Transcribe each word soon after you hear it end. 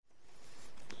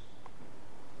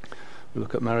We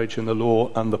look at marriage in the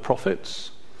law and the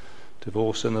prophets,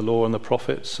 divorce in the law and the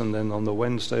prophets, and then on the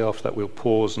Wednesday after that we'll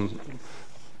pause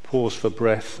for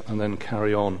breath and then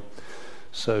carry on.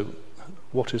 So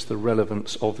what is the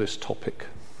relevance of this topic?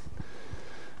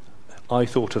 I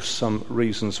thought of some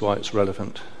reasons why it's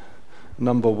relevant.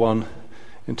 Number one,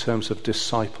 in terms of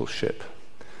discipleship,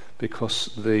 because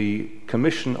the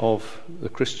commission of the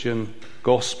Christian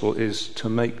gospel is to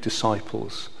make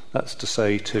disciples. That's to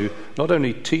say, to not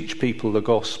only teach people the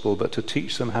gospel, but to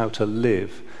teach them how to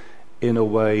live in a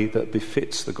way that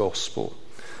befits the gospel.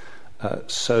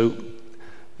 So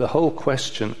the whole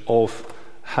question of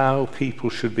how people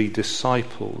should be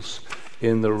disciples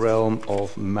in the realm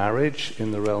of marriage,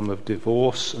 in the realm of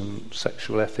divorce and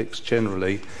sexual ethics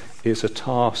generally, is a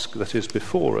task that is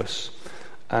before us.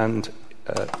 And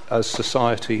as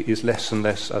society is less and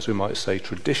less, as we might say,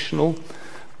 traditional,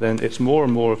 then it's more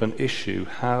and more of an issue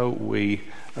how we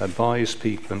advise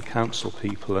people and counsel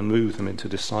people and move them into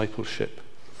discipleship.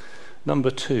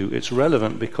 Number two, it's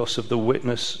relevant because of the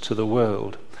witness to the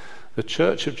world. The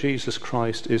Church of Jesus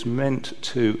Christ is meant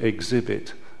to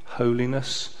exhibit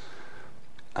holiness,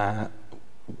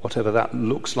 whatever that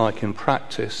looks like in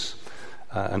practice,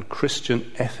 and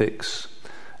Christian ethics.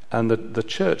 And the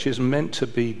church is meant to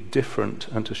be different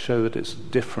and to show that it's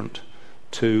different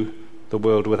to the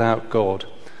world without God.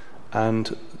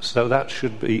 And so that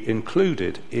should be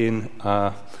included in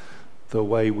the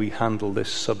way we handle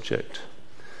this subject.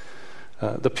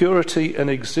 The purity and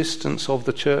existence of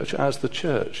the church as the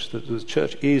church. The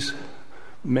church is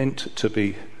meant to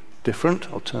be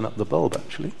different. I'll turn up the bulb,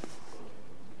 actually.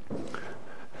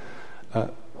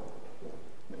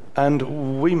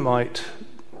 And we might,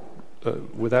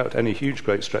 without any huge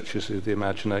great stretches of the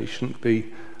imagination,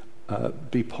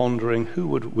 be pondering who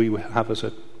would we have as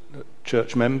a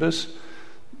church members,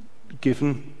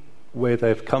 given where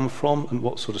they've come from and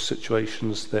what sort of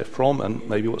situations they're from and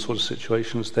maybe what sort of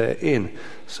situations they're in.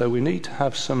 So we need to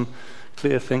have some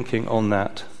clear thinking on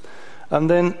that. And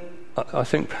then I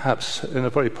think perhaps in a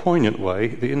very poignant way,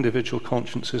 the individual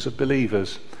consciences of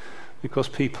believers, because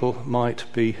people might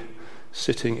be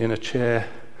sitting in a chair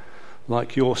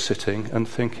like you're sitting and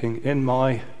thinking, in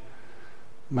my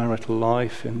marital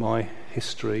life, in my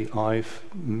history, I've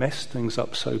messed things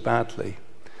up so badly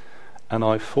and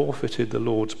I've forfeited the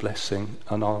Lord's blessing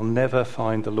and I'll never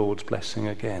find the Lord's blessing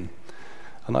again.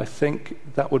 And I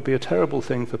think that would be a terrible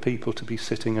thing for people to be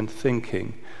sitting and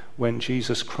thinking when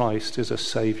Jesus Christ is a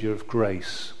saviour of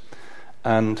grace.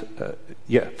 And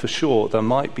for sure, there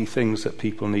might be things that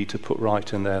people need to put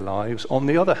right in their lives. On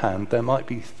the other hand, there might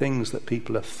be things that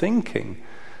people are thinking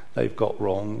they've got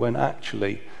wrong when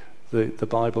actually the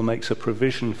Bible makes a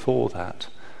provision for that.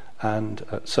 And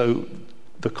so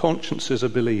the consciences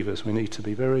of believers, we need to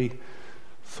be very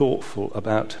thoughtful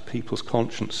about people's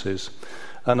consciences.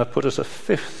 And I've put as a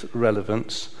fifth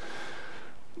relevance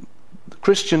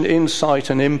Christian insight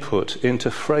and input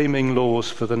into framing laws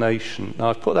for the nation. Now,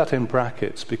 I've put that in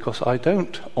brackets because I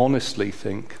don't honestly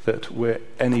think that we're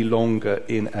any longer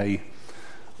in a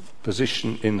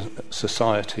position in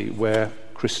society where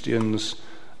Christians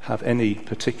have any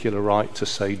particular right to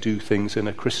say do things in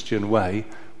a Christian way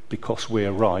because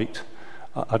we're right.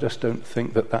 I just don't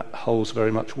think that holds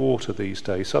very much water these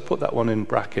days. So I put that one in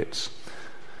brackets.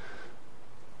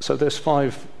 So there's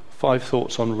five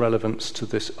thoughts on relevance to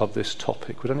this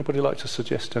topic. Would anybody like to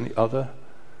suggest any other?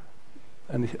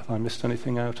 Have I missed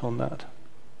anything out on that?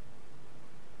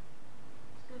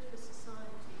 Good for society.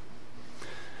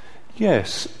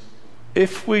 Yes.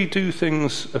 If we do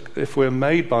things, if we're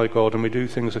made by God and we do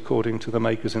things according to the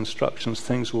Maker's instructions,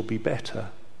 things will be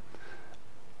better.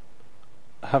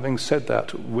 Having said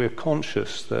that, we're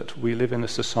conscious that we live in a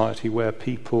society where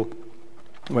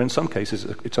in some cases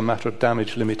it's a matter of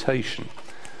damage limitation.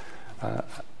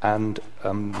 And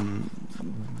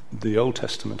the Old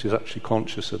Testament is actually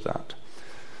conscious of that.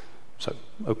 So,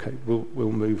 okay,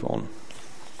 we'll move on.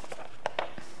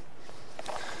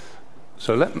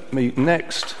 So let me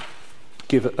next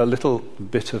give a little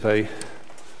bit of a,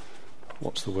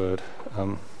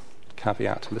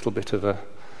 caveat, a little bit of a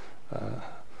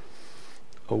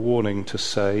warning to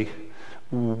say,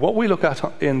 what we look at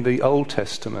in the Old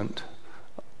Testament,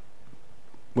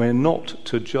 we're not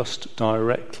to just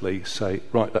directly say,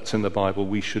 right, that's in the Bible,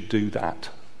 we should do that.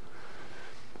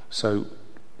 So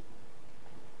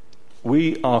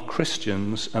we are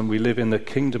Christians and we live in the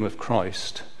kingdom of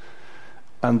Christ,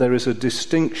 and there is a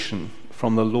distinction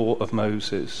from the law of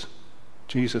Moses.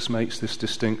 Jesus makes this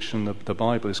distinction. The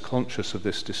Bible is conscious of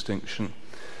this distinction.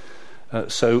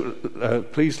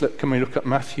 Please, can we look at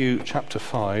Matthew chapter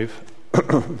 5,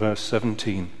 verse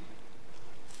 17.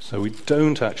 So we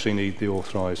don't actually need the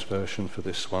authorised version for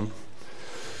this one.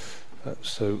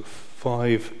 So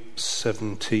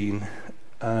 5:17,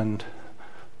 and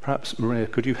perhaps Maria,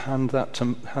 could you hand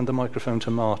the microphone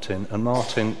to Martin, and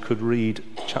Martin could read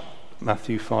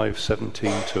Matthew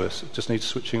 5:17 to us. It just needs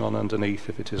switching on underneath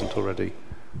if it isn't already.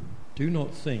 Do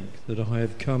not think that I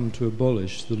have come to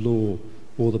abolish the law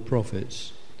or the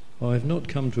prophets. I have not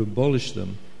come to abolish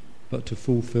them, but to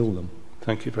fulfill them.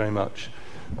 Thank you very much.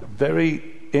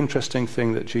 Very interesting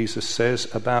thing that Jesus says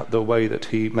about the way that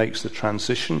he makes the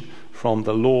transition from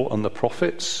the law and the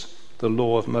prophets, the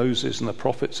law of Moses and the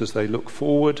prophets as they look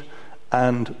forward,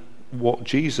 and what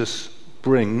Jesus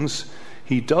brings.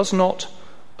 He does not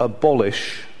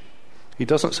abolish. He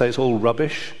doesn't say it's all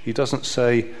rubbish. He doesn't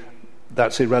say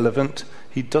that's irrelevant.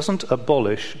 He doesn't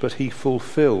abolish, but he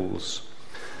fulfills.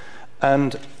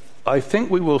 And I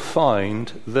think we will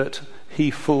find that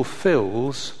he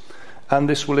fulfills, and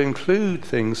this will include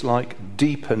things like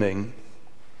deepening.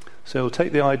 So he'll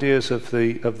take the ideas of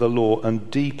the law and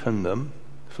deepen them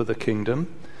for the kingdom.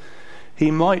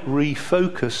 He might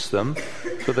refocus them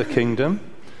for the kingdom.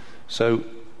 So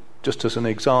just as an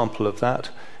example of that,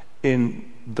 in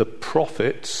the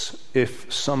prophets, if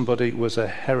somebody was a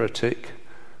heretic,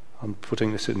 I'm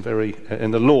putting this in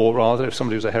the law rather, if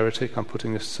somebody was a heretic, I'm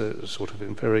putting this sort of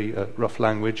in very rough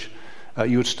language,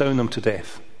 you would stone them to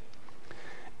death.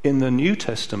 In the New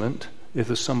Testament, if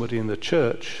there's somebody in the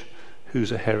church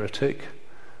who's a heretic,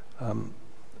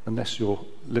 unless you're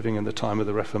living in the time of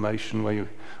the Reformation,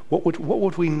 what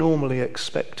would we normally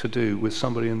expect to do with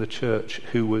somebody in the church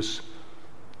who was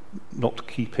not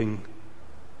keeping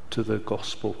to the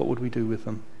gospel? What would we do with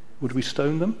them? Would we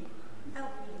stone them?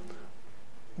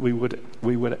 We would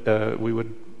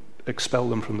expel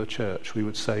them from the church. We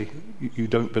would say, you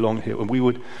don't belong here. And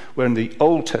where in the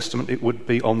Old Testament it would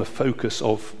be on the focus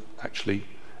of actually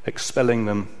expelling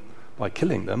them by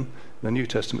killing them. In the New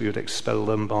Testament we would expel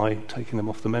them by taking them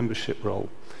off the membership roll.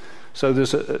 So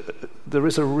there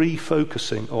is a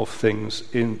refocusing of things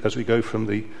as we go from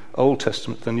the Old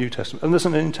Testament to the New Testament. And there's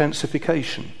an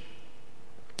intensification.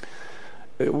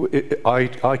 I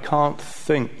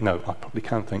probably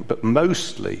can't think, but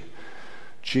mostly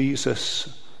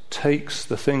Jesus takes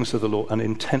the things of the law and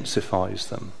intensifies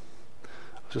them. I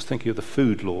was just thinking of the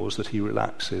food laws that he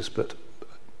relaxes, but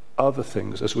other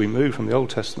things, as we move from the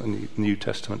Old Testament and the New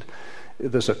Testament,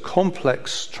 there's a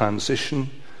complex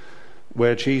transition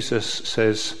where Jesus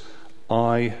says,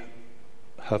 I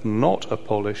have not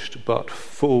abolished but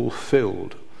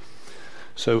fulfilled.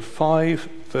 So 5,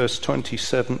 verse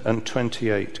 27 and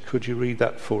 28. Could you read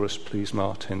that for us, please,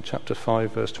 Martin? Chapter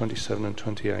 5, verse 27 and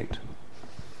 28.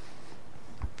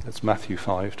 That's Matthew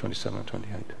 5, 27 and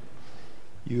 28.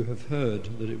 You have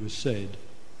heard that it was said,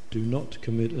 do not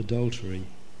commit adultery.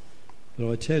 But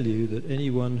I tell you that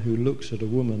anyone who looks at a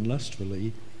woman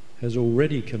lustfully has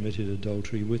already committed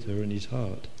adultery with her in his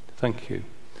heart. Thank you.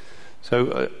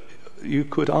 So you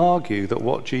could argue that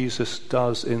what Jesus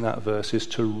does in that verse is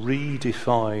to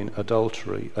redefine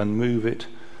adultery and move it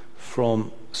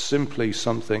from simply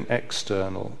something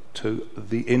external to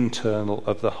the internal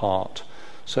of the heart.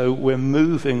 So we're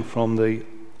moving from the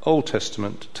Old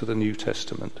Testament to the New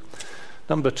Testament.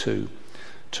 Number 2,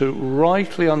 to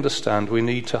rightly understand, we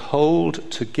need to hold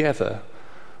together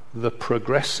the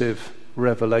progressive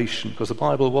revelation, because the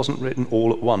Bible wasn't written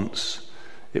all at once.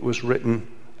 It was written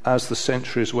as the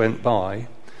centuries went by.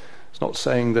 It's not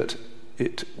saying that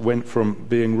it went from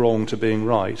being wrong to being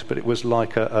right, but it was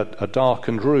like a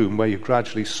darkened room where you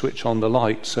gradually switch on the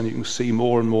lights and you can see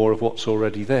more and more of what's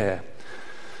already there.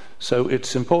 So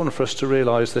it's important for us to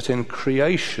realize that in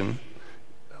creation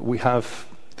we have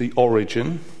the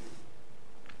origin,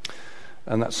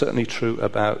 and that's certainly true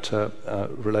about a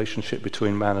relationship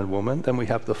between man and woman. Then we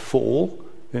have the fall,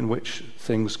 in which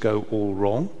things go all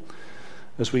wrong.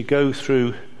 As we go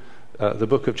through the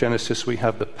book of Genesis, we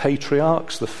have the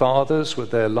patriarchs, the fathers, with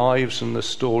their lives and the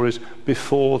stories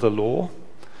before the law.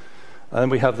 And then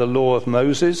we have the law of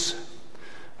Moses.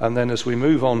 And then as we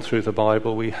move on through the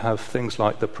Bible, we have things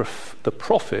like the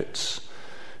prophets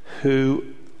who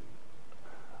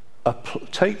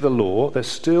take the law. They're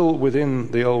still within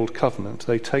the old covenant.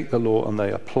 They take the law and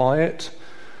they apply it,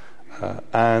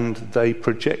 and they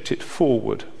project it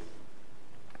forward.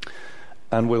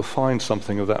 And we'll find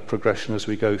something of that progression as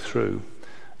we go through.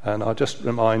 And I'll just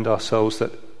remind ourselves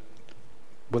that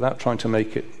without trying to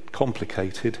make it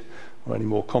complicated, or any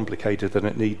more complicated than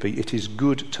it need be, it is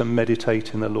good to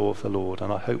meditate in the law of the Lord.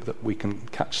 And I hope that we can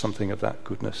catch something of that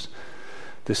goodness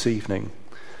this evening.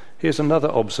 Here's another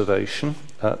observation.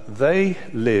 The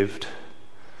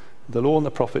law and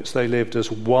the prophets, they lived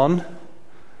as one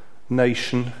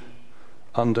nation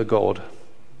under God.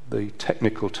 The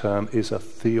technical term is a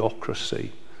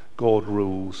theocracy. God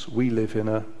rules. We live in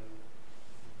a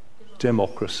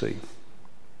democracy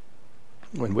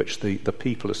in which the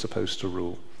people are supposed to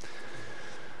rule.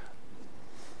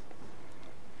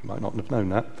 You might not have known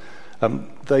that.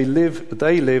 They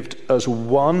lived as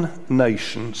one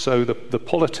nation, so the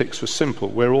politics was simple.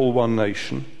 We're all one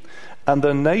nation. And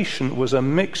the nation was a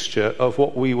mixture of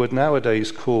what we would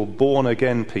nowadays call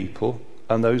born-again people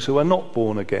and those who are not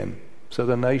born again. So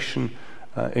the nation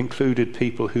included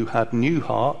people who had new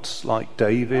hearts, like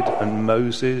David and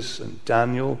Moses and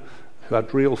Daniel, who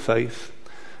had real faith,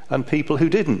 and people who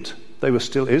didn't. They were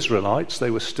still Israelites,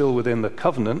 they were still within the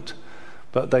covenant,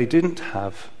 but they didn't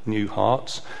have new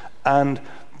hearts, and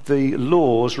the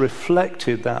laws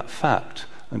reflected that fact.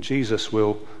 And Jesus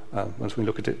will, as we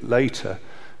look at it later,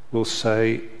 will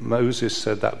say, Moses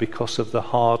said that because of the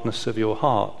hardness of your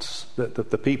hearts, that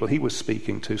the people he was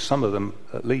speaking to, some of them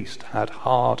at least, had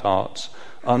hard hearts,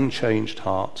 unchanged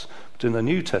hearts. But in the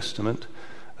New Testament,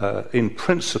 in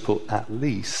principle at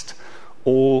least,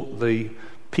 all the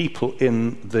people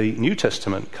in the New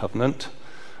Testament covenant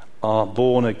are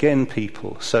born again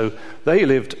people. So they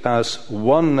lived as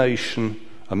one nation,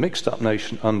 a mixed up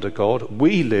nation under God.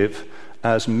 We live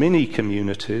as mini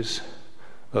communities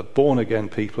of born again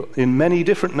people in many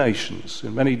different nations,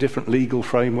 in many different legal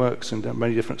frameworks, in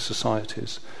many different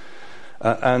societies.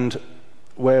 And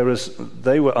whereas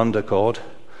they were under God,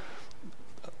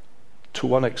 to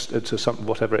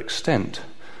whatever extent,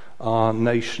 our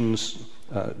nations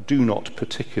do not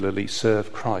particularly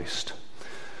serve Christ.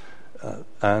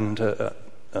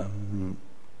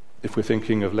 If we're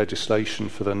thinking of legislation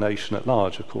for the nation at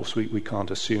large, of course, we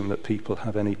can't assume that people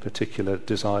have any particular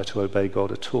desire to obey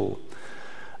God at all.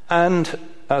 And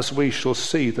as we shall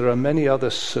see, there are many other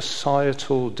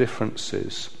societal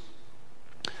differences.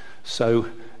 So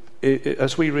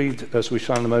as we read, as we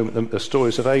shall in a moment, the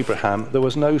stories of Abraham, there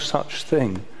was no such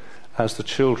thing as the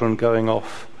children going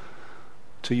off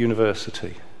to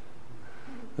university.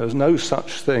 There was no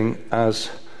such thing as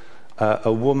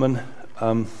a woman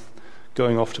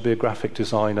going off to be a graphic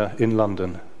designer in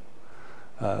London.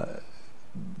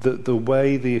 The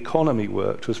way the economy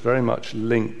worked was very much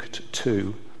linked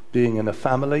to being in a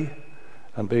family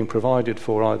and being provided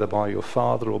for either by your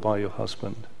father or by your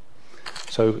husband.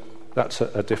 So that's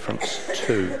a difference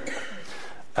too.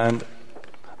 And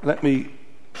let me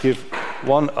give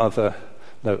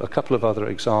a couple of other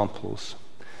examples.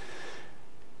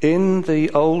 In the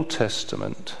Old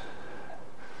Testament,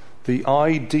 the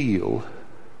ideal,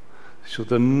 so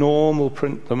the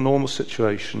normal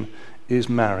situation is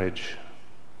marriage.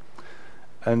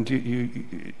 And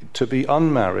you to be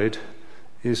unmarried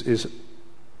is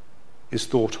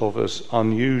thought of as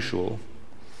unusual.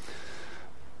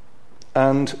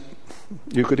 And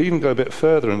you could even go a bit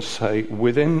further and say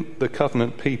within the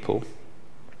covenant people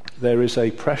there is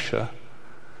a pressure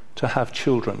to have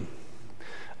children.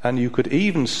 And you could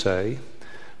even say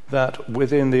that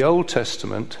within the Old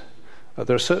Testament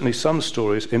there are certainly some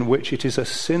stories in which it is a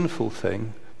sinful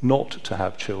thing not to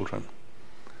have children.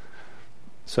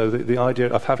 So the idea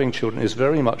of having children is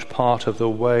very much part of the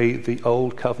way the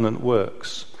Old Covenant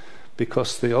works,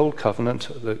 because the Old Covenant,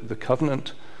 the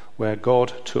covenant where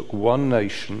God took one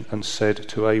nation and said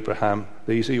to Abraham,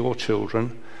 these are your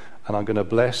children, and I'm going to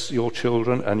bless your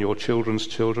children and your children's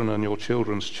children and your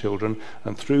children's children,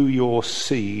 and through your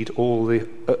seed all the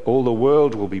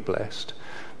world will be blessed.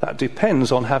 That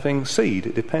depends on having seed.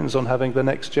 It depends on having the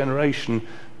next generation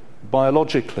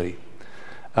biologically.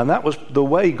 And that was the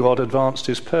way God advanced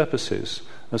his purposes.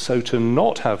 And so to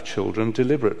not have children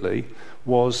deliberately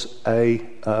was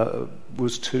to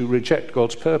reject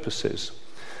God's purposes.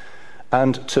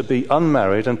 And to be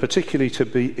unmarried, and particularly to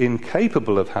be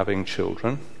incapable of having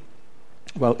children,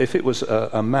 well, if it was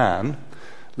a man,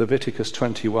 Leviticus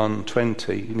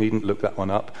 21:20, you needn't look that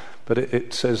one up, but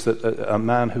it says that a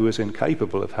man who is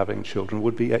incapable of having children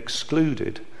would be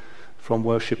excluded from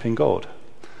worshipping God,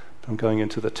 from going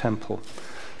into the temple.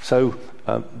 So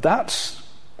that's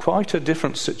quite a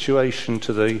different situation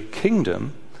to the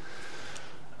kingdom.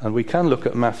 And we can look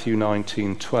at Matthew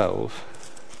 19:12.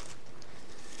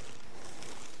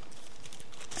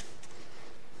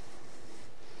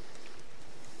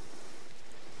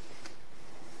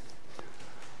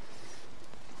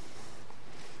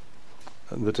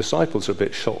 And the disciples are a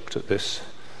bit shocked at this.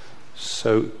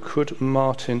 So could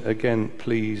Martin again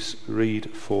please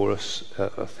read for us,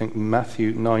 I think,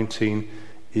 Matthew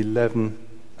 19:11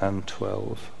 and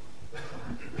 12.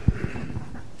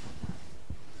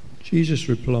 Jesus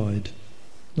replied,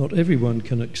 "Not everyone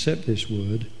can accept this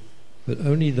word, but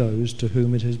only those to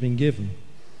whom it has been given.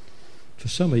 For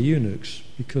some are eunuchs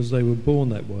because they were born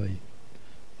that way.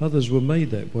 Others were made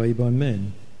that way by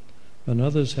men, and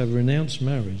others have renounced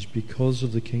marriage because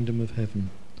of the kingdom of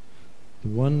heaven. The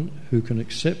one who can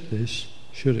accept this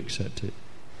should accept it.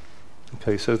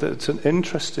 Okay, so that's an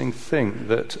interesting thing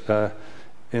that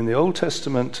in the Old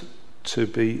Testament to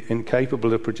be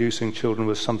incapable of producing children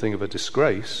was something of a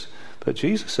disgrace, but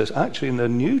Jesus says actually in the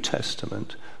New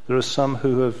Testament there are some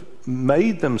who have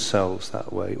made themselves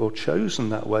that way or chosen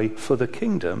that way for the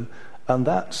kingdom, and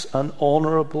that's an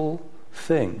honourable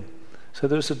thing. So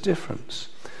there's a difference.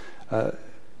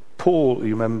 Paul,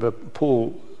 you remember,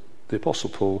 the Apostle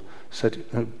Paul said,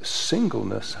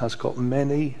 singleness has got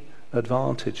many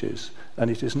advantages,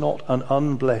 and it is not an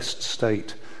unblessed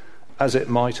state as it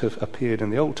might have appeared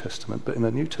in the Old Testament, but in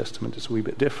the New Testament it's a wee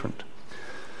bit different.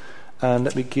 And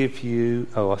let me give you,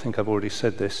 I think I've already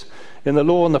said this. In the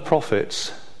Law and the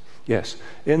Prophets,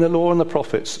 in the Law and the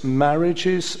Prophets,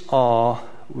 marriages are,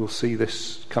 we'll see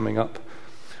this coming up,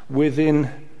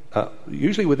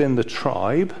 usually within the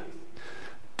tribe,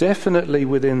 definitely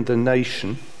within the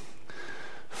nation,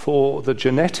 for the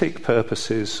genetic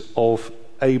purposes of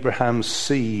Abraham's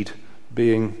seed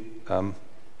being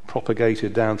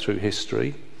propagated down through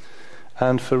history,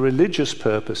 and for religious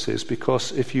purposes,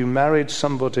 because if you married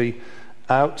somebody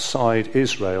outside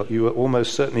Israel, you were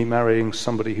almost certainly marrying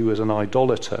somebody who was an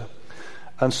idolater,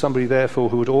 and somebody therefore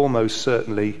who would almost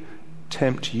certainly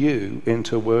tempt you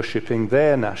into worshipping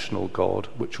their national god,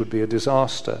 which would be a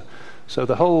disaster. So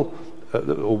the whole,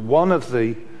 one of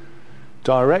the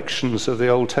directions of the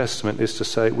Old Testament is to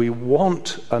say we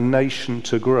want a nation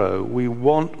to grow, we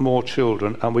want more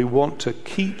children, and we want to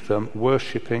keep them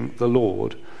worshipping the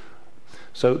Lord.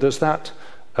 So there's that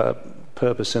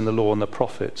purpose in the Law and the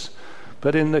Prophets.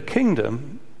 But in the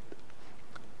kingdom,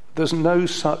 there's no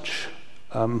such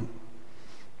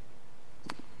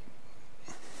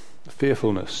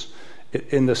fearfulness,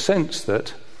 in the sense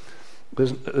that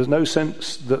there's no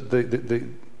sense that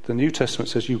the New Testament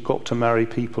says you've got to marry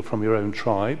people from your own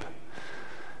tribe,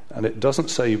 and it doesn't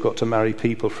say you've got to marry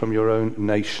people from your own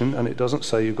nation, and it doesn't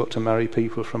say you've got to marry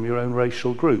people from your own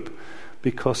racial group,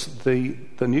 because the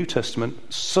New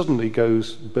Testament suddenly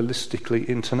goes ballistically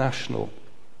international.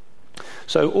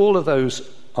 So all of those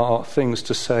are things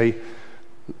to say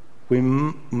we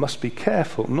must be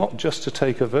careful not just to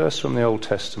take a verse from the Old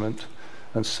Testament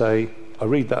and say, I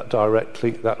read that directly,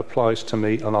 that applies to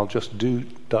me, and I'll just do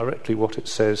directly what it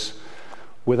says,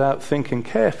 without thinking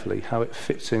carefully how it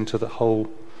fits into the whole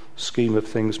scheme of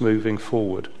things moving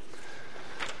forward.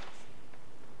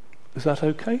 Is that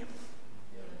okay?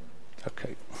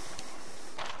 Okay.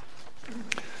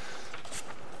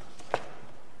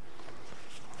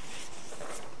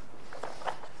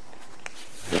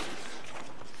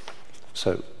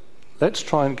 So let's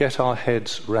try and get our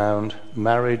heads round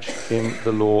marriage in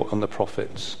the Law and the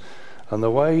Prophets. And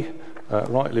the way,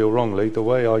 rightly or wrongly, the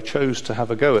way I chose to have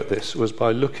a go at this was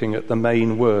by looking at the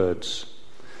main words.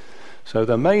 So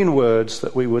the main words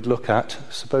that we would look at,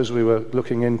 suppose we were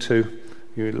looking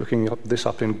this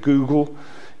up in Google,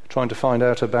 trying to find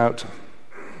out about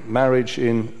marriage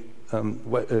in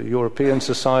European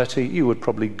society, you would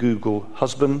probably Google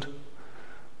husband,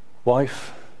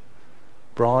 wife,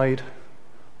 bride,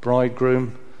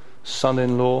 bridegroom,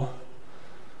 son-in-law,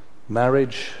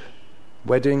 marriage,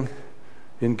 wedding,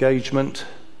 engagement,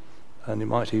 and you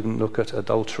might even look at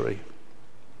adultery.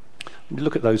 You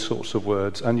look at those sorts of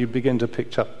words and you begin to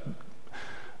pick up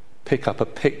a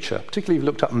picture, particularly if you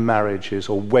looked up marriages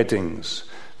or weddings.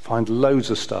 Find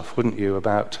loads of stuff, wouldn't you,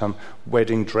 about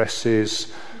wedding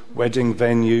dresses, wedding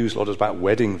venues, a lot about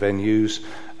wedding venues,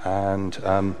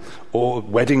 and or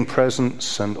wedding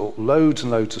presents, and loads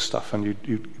and loads of stuff, and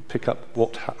you pick up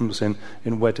what happens in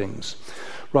weddings.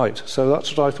 Right, so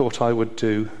that's what I thought I would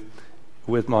do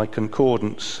with my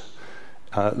concordance,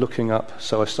 looking up.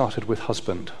 So I started with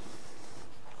husband,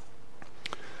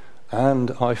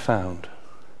 and I found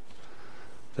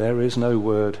there is no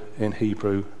word in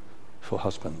Hebrew for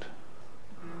husband.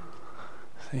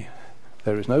 See,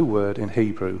 there is no word in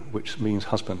Hebrew which means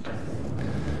husband.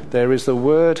 There is the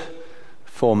word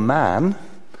for man.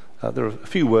 There are a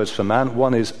few words for man.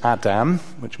 One is Adam,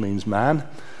 which means man.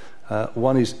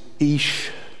 One is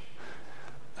Ish,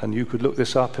 and you could look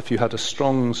this up if you had a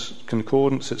Strong's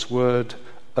Concordance. It's word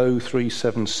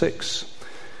 0376.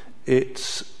 I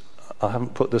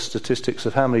haven't put the statistics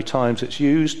of how many times it's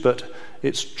used, but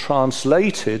it's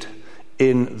translated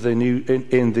in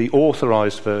the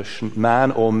authorized version,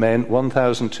 man or men,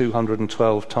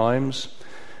 1,212 times.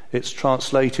 It's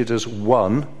translated as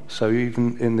one, so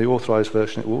even in the authorized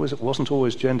version it wasn't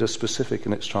always gender specific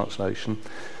in its translation,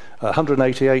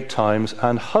 188 times,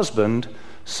 and husband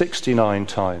 69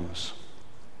 times.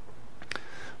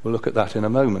 We'll look at that in a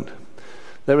moment.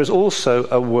 There is also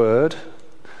a word.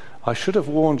 I should have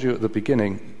warned you at the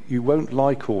beginning, you won't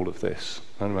like all of this.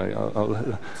 Anyway,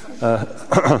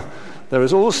 there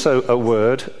is also a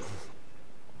word,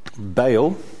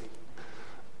 Baal,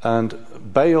 and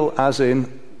Baal as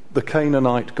in the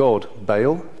Canaanite god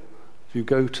Baal. If you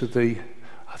go to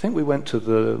I think we went to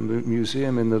the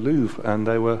museum in the Louvre and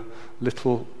there were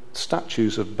little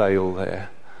statues of Baal there.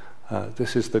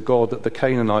 This is the god that the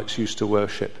Canaanites used to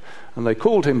worship. And they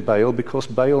called him Baal because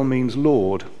Baal means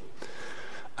Lord.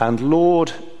 And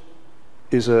Lord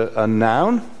is a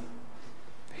noun.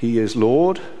 He is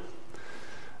Lord.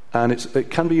 And it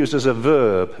can be used as a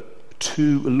verb,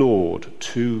 to lord,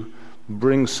 to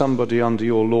bring somebody under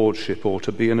your lordship or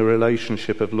to be in a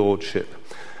relationship of lordship.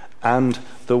 And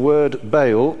the word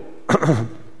Baal,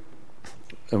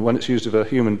 and when it's used of a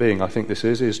human being, I think this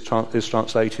is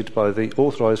translated by the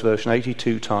Authorized Version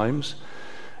 82 times.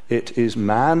 It is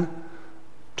man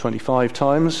 25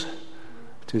 times.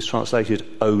 It is translated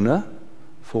owner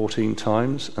 14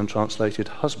 times and translated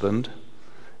husband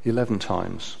 11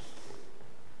 times.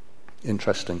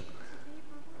 Interesting.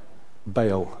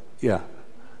 Baal, yeah.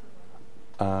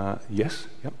 Yes,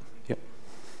 yep.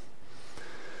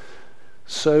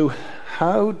 So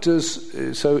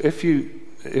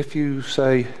if you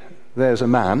say there's a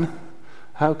man,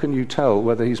 how can you tell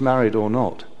whether he's married or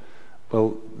not?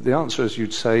 Well, the answer is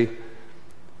you'd say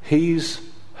he's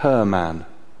her man.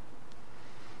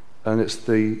 And it's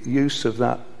the use of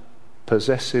that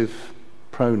possessive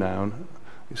pronoun.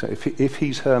 You say if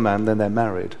he's her man, then they're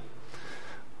married.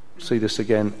 See this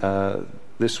again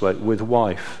this way, with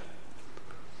wife.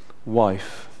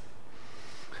 Wife.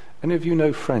 Any of you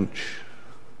know French?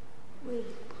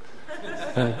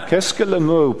 Qu'est-ce que le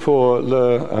mot pour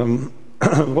le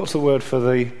what's the word for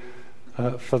the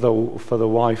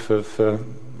wife of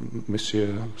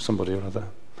Monsieur somebody or other?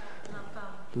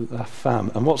 La femme.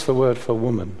 And what's the word for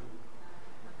woman?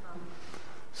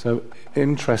 So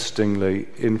interestingly,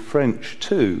 in French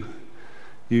too,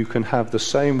 you can have the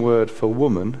same word for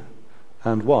woman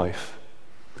and wife.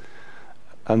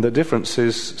 And the difference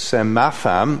is, c'est ma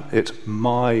femme, it's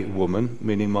my woman,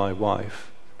 meaning my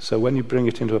wife. So when you bring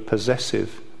it into a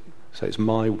possessive, say it's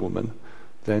my woman,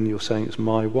 then you're saying it's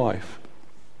my wife.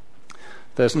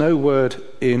 There's no word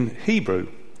in Hebrew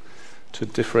to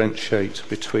differentiate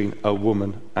between a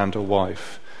woman and a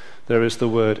wife. There is the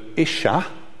word isha.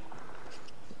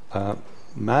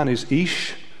 Man is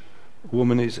ish,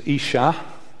 woman is isha.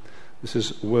 This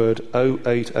is word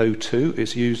 0802.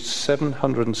 It's used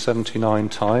 779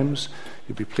 times.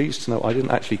 You'd be pleased to know I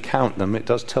didn't actually count them. It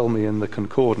does tell me in the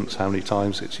concordance how many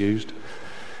times it's used.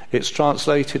 It's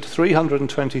translated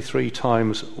 323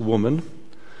 times woman,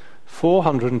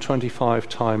 425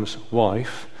 times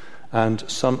wife, and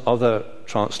some other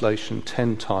translation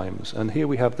 10 times. And here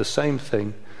we have the same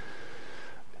thing.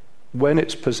 When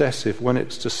it's possessive, when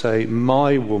it's to say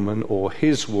my woman or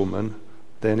his woman,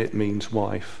 then it means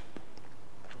wife.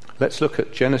 Let's look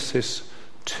at Genesis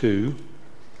 2,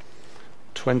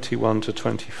 21 to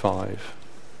 25.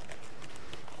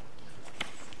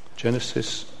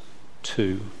 Genesis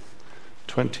 2,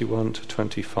 21 to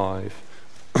 25.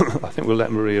 I think we'll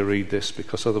let Maria read this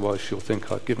because otherwise she'll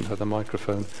think I've given her the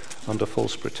microphone under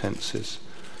false pretenses.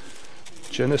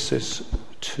 Genesis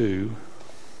 2,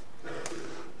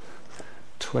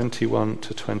 21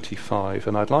 to 25.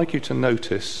 And I'd like you to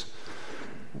notice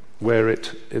where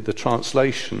the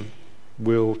translation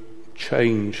will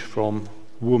change from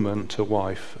woman to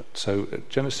wife. So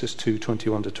Genesis 2,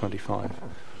 21 to 25.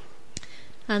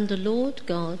 And the Lord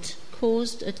God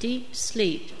caused a deep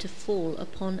sleep to fall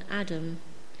upon Adam,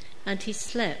 and he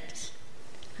slept,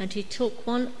 and he took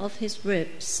one of his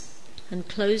ribs and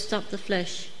closed up the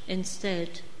flesh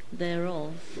instead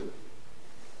thereof.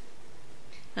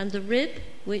 And the rib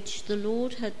which the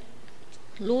Lord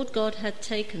God had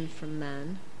taken from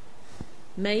man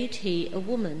made he a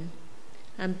woman,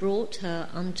 and brought her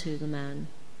unto the man.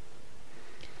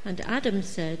 And Adam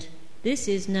said, This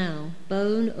is now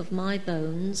bone of my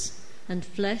bones, and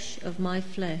flesh of my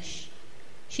flesh.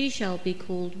 She shall be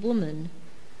called woman,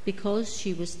 because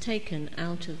she was taken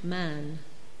out of man.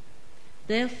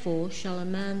 Therefore shall a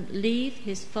man leave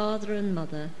his father and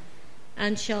mother,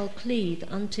 and shall cleave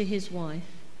unto his wife,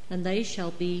 and they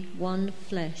shall be one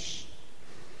flesh.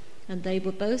 And they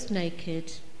were both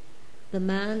naked, the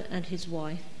man and his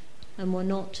wife, and were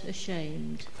not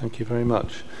ashamed. Thank you very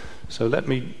much. So let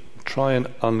me try and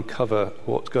uncover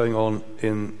what's going on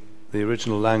in the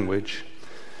original language.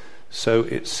 So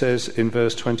it says in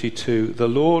verse 22, the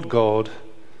Lord God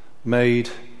made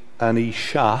an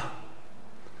Isha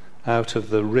out of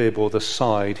the rib or the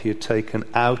side, he had taken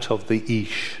out of the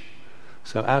ish.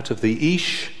 So out of the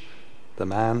ish, the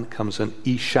man, comes an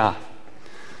isha.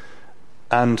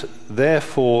 And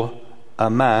therefore a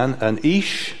man, an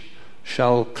ish,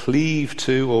 shall cleave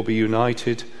to or be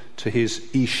united to his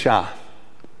isha.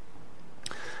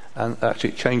 And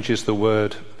actually it changes the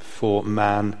word for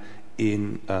man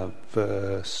in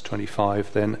verse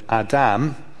 25. Then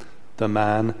Adam, the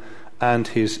man, and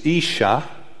his isha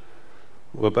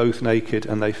were both naked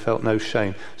and they felt no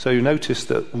shame. So you notice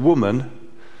that woman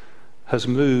has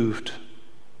moved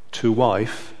to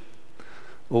wife,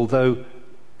 although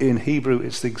in Hebrew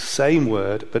it's the same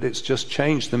word, but it's just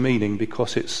changed the meaning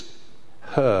because it's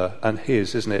her and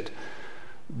his, isn't it?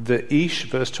 The ish,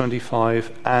 verse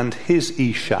 25, and his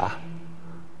isha.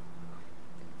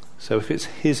 So if it's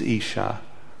his isha,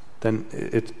 then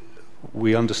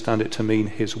we understand it to mean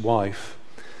his wife.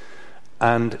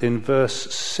 And in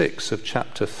verse 6 of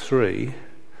chapter 3,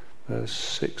 could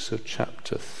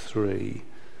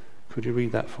you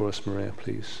read that for us, Maria,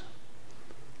 please?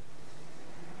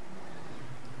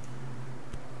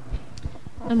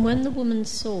 And when the woman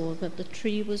saw that the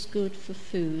tree was good for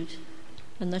food,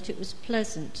 and that it was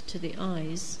pleasant to the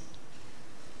eyes,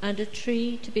 and a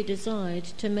tree to be desired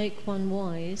to make one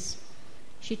wise,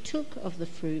 she took of the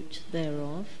fruit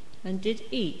thereof, and did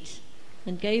eat,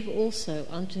 and gave also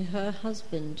unto her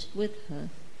husband with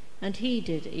her, and he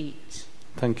did eat.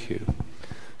 Thank you.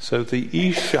 So the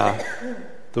Isha,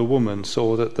 the woman,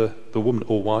 saw that the woman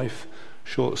or wife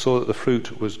saw that the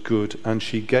fruit was good, and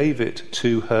she gave it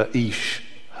to her Ish,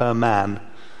 her man,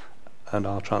 and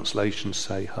our translations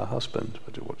say her husband,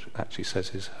 but what it actually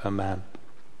says is her man.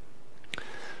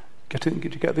 Did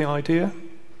you get the idea?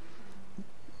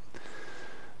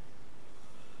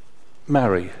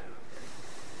 Marry.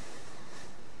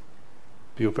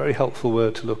 Be a very helpful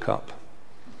word to look up.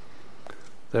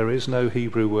 There is no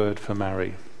Hebrew word for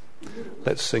marry.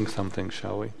 Let's sing something,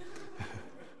 shall we?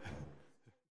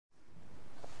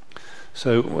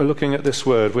 So we're looking at this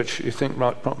word, which you think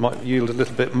might yield a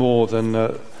little bit more than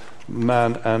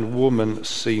man and woman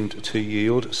seemed to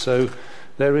yield. So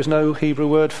there is no Hebrew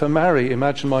word for marry.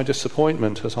 Imagine my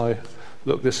disappointment as I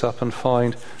look this up and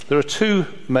find there are two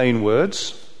main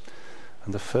words,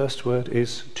 and the first word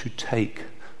is to take,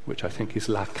 which I think is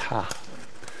lakah.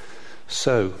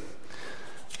 So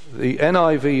the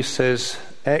NIV says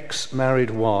X married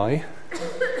Y,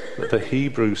 but the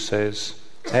Hebrew says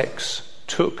X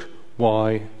took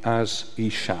Y as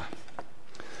Isha.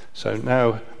 So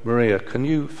now, Maria, can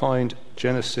you find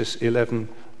Genesis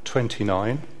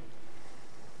 11:29?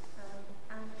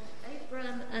 And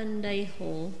Abram and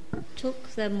Nahor took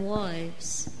them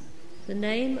wives. The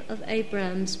name of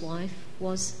Abram's wife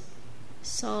was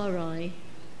Sarai,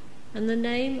 and the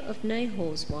name of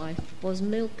Nahor's wife was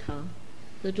Milcah,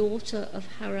 the daughter of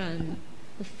Haran,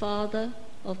 the father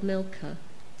of Milcah,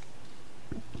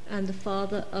 and the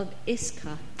father of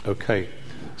Iscah. Okay,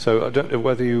 so I don't know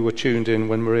whether you were tuned in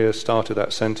when Maria started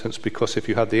that sentence, because if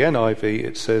you had the NIV,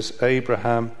 it says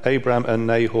Abram and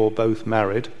Nahor both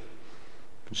married,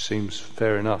 which seems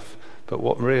fair enough. But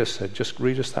what Maria said, just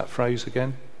read us that phrase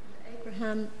again.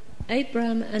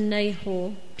 Abram and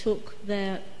Nahor took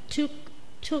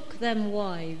them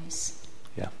wives.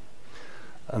 Yeah.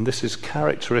 And this is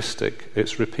characteristic.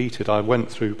 It's repeated. I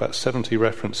went through about 70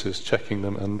 references checking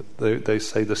them, and they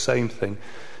say the same thing.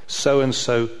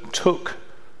 So-and-so took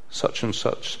such and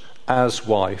such as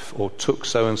wife, or took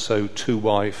so-and-so to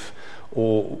wife,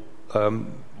 or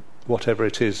whatever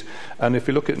it is. And if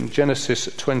you look at Genesis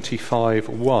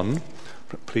 25:1,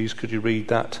 please could you read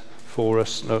that for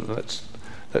us? No,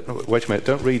 wait a minute.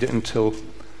 Don't read it until.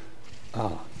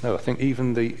 No, I think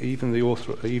even the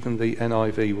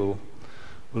NIV will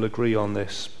agree on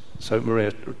this. So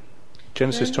Maria,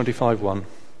 Genesis 25:1.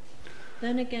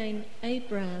 Then again,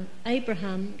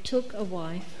 Abraham took a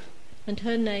wife, and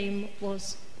her name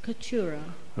was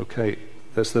Keturah. Okay,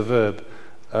 there's the verb.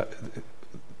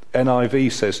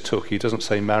 NIV says took. He doesn't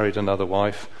say married another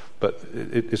wife, but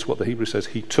it's what the Hebrew says.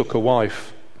 He took a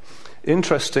wife.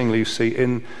 Interestingly, you see,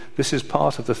 this is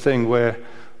part of the thing where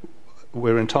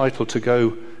we're entitled to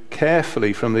go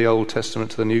carefully from the Old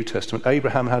Testament to the New Testament.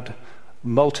 Abraham had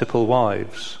multiple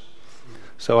wives.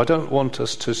 So I don't want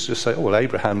us to just say, oh, well,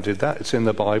 Abraham did that, it's in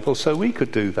the Bible, so we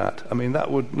could do that. I mean, that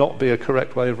would not be a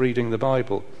correct way of reading the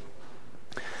Bible.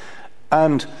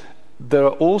 And there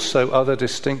are also other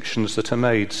distinctions that are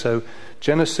made. So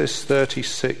Genesis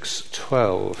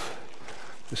 36:12.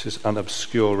 This is an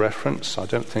obscure reference. I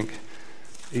don't think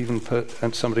even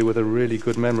somebody with a really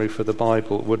good memory for the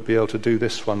Bible would be able to do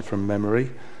this one from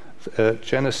memory.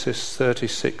 Genesis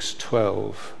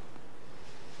 36:12.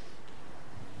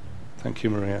 Thank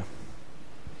you, Maria.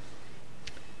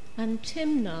 And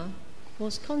Timnah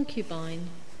was concubine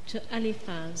to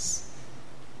Eliphaz,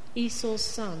 Esau's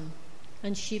son,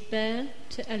 and she bare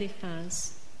to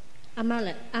Eliphaz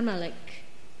Amalek.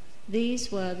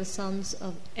 These were the sons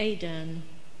of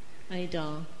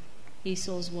Adar,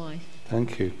 Esau's wife.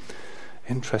 Thank you.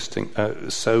 Interesting.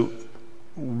 So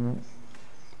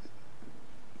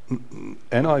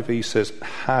NIV says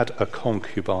had a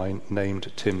concubine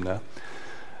named Timnah.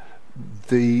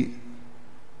 The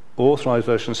Authorized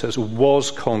Version says was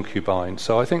concubine.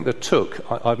 So I think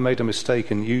I've made a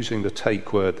mistake in using the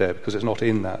take word there because it's not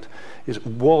in that. It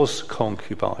was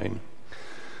concubine.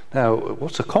 Now,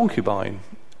 what's a concubine?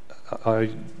 I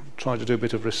tried to do a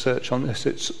bit of research on this.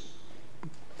 I'm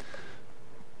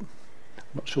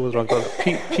not sure whether I've got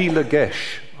it.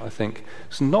 Pilagesh, I think.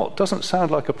 Doesn't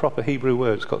sound like a proper Hebrew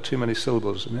word. It's got too many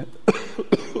syllables in it.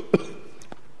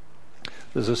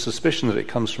 There's a suspicion that it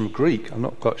comes from Greek. I'm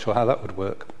not quite sure how that would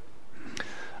work.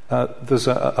 There's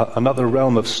another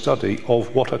realm of study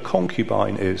of what a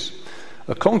concubine is.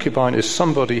 A concubine is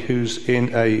somebody who's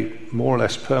in a more or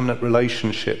less permanent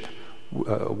relationship,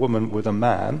 a woman with a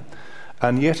man,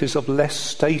 and yet is of less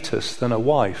status than a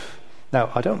wife.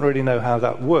 Now, I don't really know how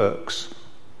that works,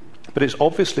 but it's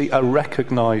obviously a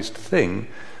recognized thing,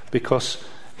 because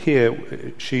here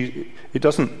it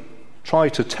doesn't try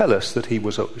to tell us that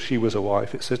she was a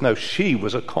wife. It says, no, she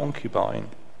was a concubine.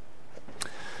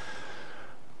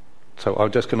 So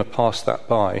I'm just going to pass that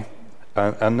by.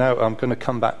 And now I'm going to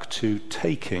come back to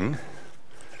taking,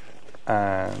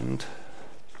 and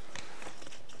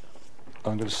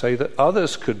I'm going to say that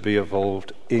others could be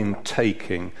involved in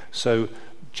taking. So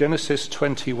Genesis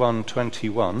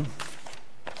 21:21.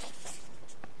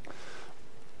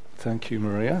 Thank you,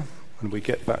 Maria. And we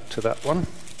get back to that one.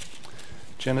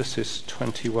 Genesis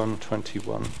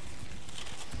 21:21.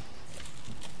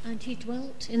 And he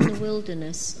dwelt in the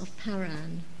wilderness of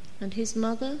Paran, and his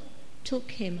mother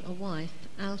took him a wife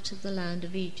out of the land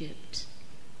of Egypt.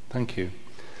 Thank you.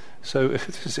 So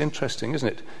this is interesting, isn't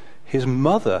it? His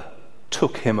mother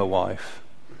took him a wife.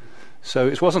 So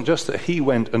it wasn't just that he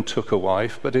went and took a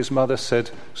wife, but his mother said,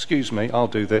 excuse me, I'll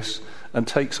do this, and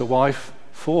takes a wife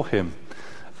for him.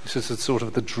 This is sort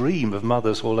of the dream of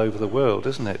mothers all over the world,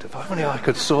 isn't it? If only I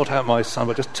could sort out my son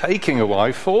by just taking a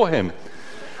wife for him.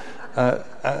 So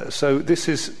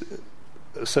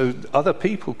other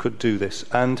people could do this.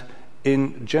 And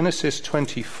in Genesis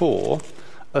 24,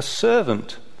 a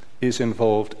servant is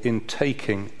involved in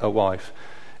taking a wife.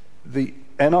 The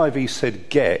NIV said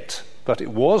get, but it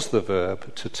was the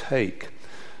verb to take.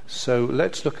 So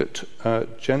let's look at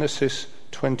Genesis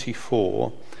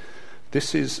 24.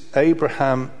 This is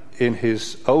Abraham in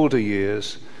his older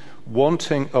years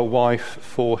wanting a wife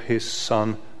for his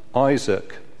son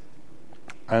Isaac.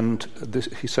 And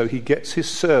so he gets his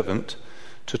servant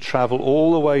to travel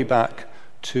all the way back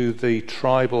to the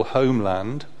tribal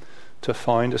homeland to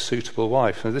find a suitable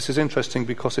wife. Now, this is interesting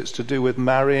because it's to do with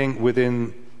marrying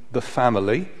within the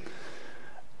family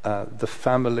who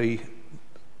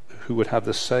would have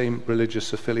the same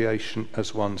religious affiliation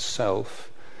as oneself.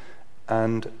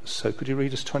 And so could you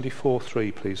read us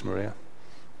 24:3, please, Maria?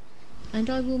 And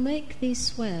I will make thee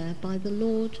swear by the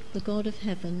Lord, the God of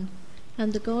heaven,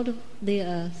 and the God of the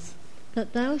earth,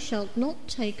 that thou shalt not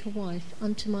take a wife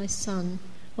unto my son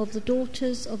of the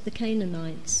daughters of the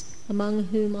Canaanites, among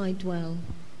whom I dwell.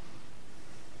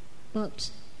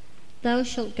 But thou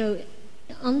shalt go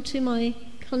unto my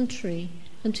country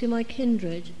and to my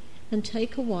kindred, and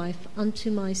take a wife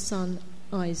unto my son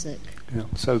Isaac. Yeah.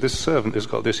 So this servant has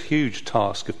got this huge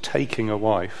task of taking a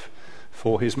wife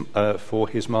for his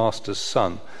master's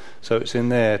son. So it's in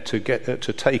there to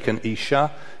take an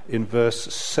Isha. In verse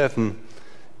 7,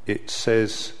 it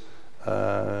says,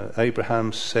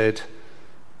 Abraham said,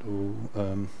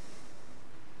 I've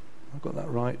got that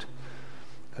right.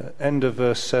 End of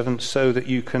verse 7, so that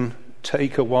you can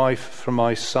take a wife for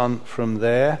my son from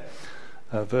there.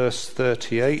 Verse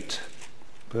 38.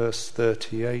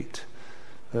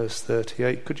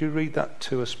 Could you read that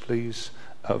to us, please?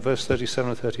 Verse 37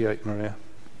 and 38, Maria.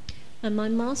 And my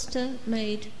master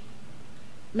made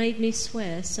me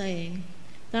swear, saying,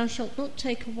 Thou shalt not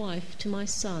take a wife to my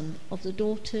son of the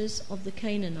daughters of the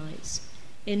Canaanites,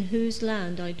 in whose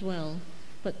land I dwell,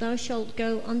 but thou shalt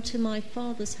go unto my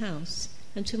father's house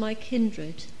and to my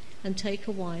kindred, and take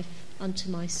a wife unto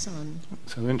my son.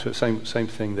 So into the same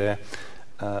thing there.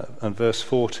 And verse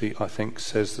 40, I think,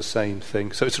 says the same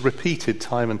thing. So it's repeated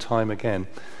time and time again.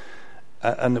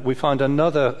 And we find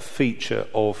another feature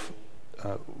of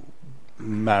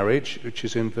marriage, which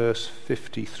is in verse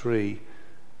 53.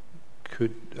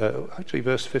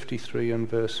 Verse 53 and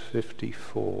verse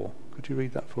 54. Could you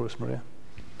read that for us, Maria?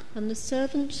 And the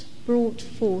servant brought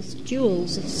forth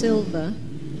jewels of silver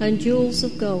and jewels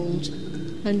of gold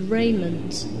and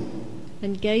raiment,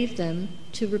 and gave them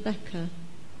to Rebekah.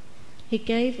 He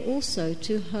gave also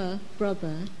to her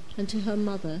brother and to her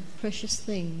mother precious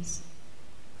things.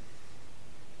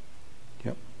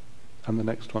 Yep. And the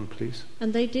next one, please.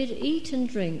 And they did eat and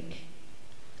drink,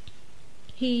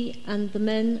 he and the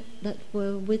men that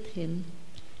were with him,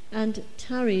 and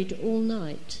tarried all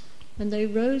night. And they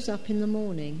rose up in the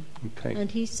morning. Okay.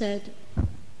 And he said,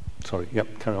 Sorry,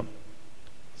 yep, carry on.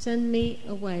 Send me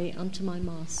away unto my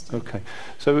master. Okay.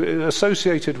 So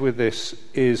associated with this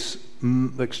is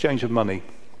the exchange of money.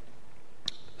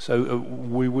 So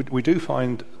we do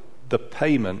find the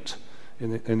payment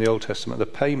in the Old Testament, the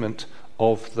payment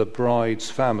of the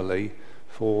bride's family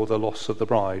for the loss of the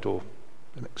bride, or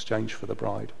in exchange for the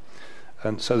bride.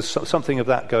 And so there's something of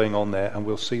that going on there, and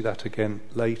we'll see that again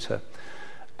later.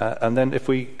 And then if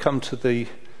we come to the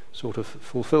sort of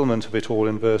fulfillment of it all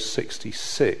in verse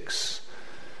 66,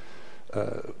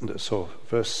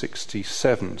 verse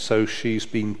 67, so she's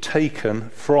been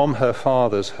taken from her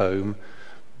father's home,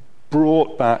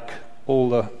 brought back all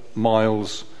the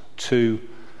miles to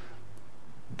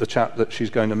the chap that she's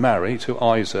going to marry, to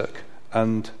Isaac,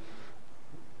 and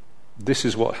this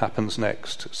is what happens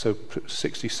next. So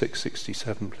 66,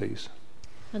 67, please.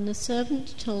 And the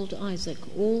servant told Isaac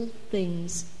all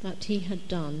things that he had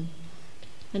done.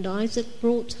 And Isaac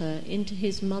brought her into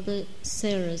his mother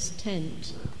Sarah's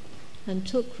tent, and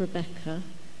took Rebekah,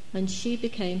 and she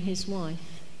became his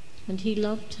wife. And he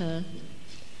loved her,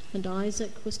 and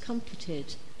Isaac was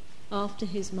comforted after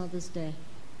his mother's death.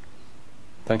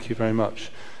 Thank you very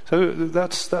much. So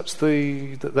that's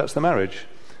the marriage.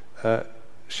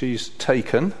 She's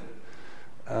taken.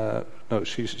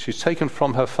 She's taken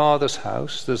from her father's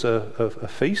house. There's a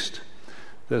feast.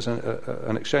 There's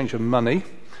an exchange of money,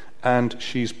 and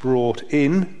she's brought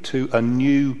in to a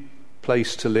new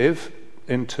place to live,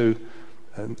 into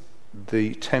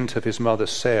the tent of his mother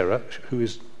Sarah, who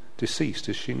is deceased,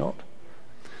 is she not?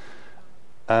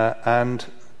 And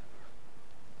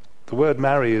the word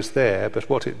marry is there, but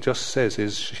what it just says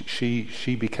is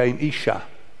she became Isha.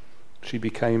 She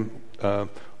became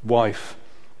wife.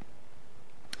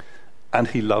 And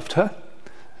he loved her.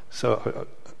 So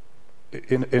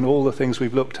in all the things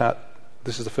we've looked at,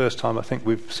 this is the first time I think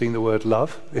we've seen the word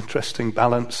love. Interesting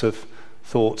balance of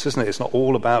thoughts, isn't it? It's not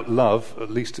all about love,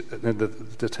 at least in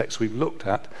the text we've looked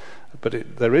at,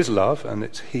 but there is love, and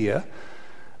it's here,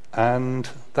 and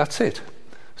that's it.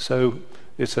 So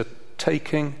it's a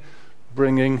taking,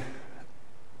 bringing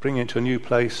it to a new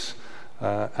place,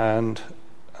 and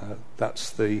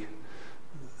that's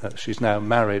she's now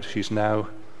married, she's now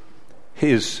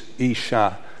his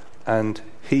Isha, and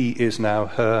he is now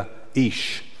her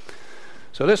Ish.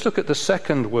 So let's look at the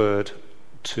second word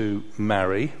to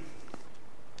marry,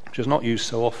 which is not used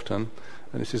so often,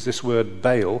 and this is this word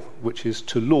bail, which is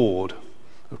to lord.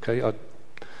 Okay, I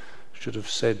should have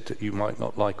said that you might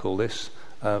not like all this,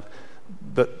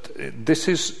 but this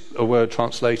is a word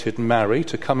translated marry,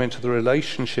 to come into the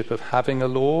relationship of having a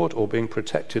lord or being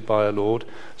protected by a lord.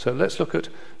 So let's look at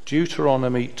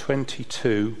Deuteronomy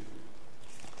 22,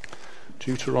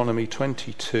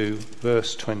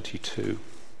 verse 22.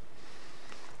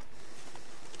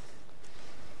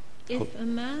 If a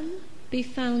man be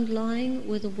found lying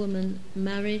with a woman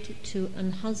married to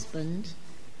an husband,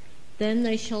 then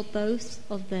they shall both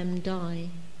of them die,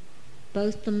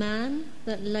 both the man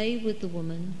that lay with the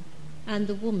woman and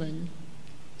the woman.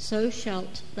 So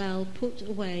shalt thou put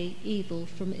away evil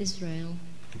from Israel.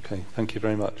 Okay, thank you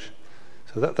very much.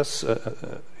 So that's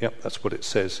what it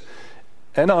says.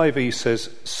 NIV says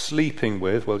sleeping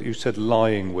with. Well, you said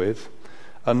lying with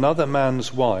another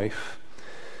man's wife.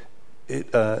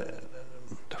 We'll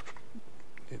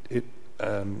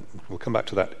come back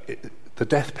to that. The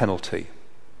death penalty.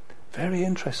 Very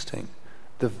interesting.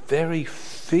 The very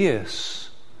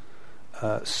fierce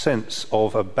sense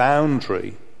of a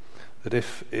boundary, that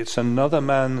if it's another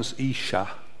man's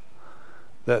Isha,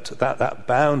 that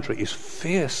boundary is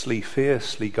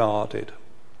fiercely guarded.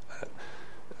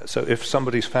 So if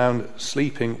somebody's found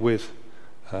sleeping with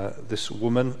this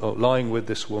woman or lying with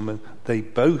this woman, they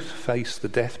both face the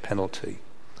death penalty.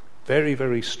 Very,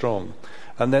 very strong.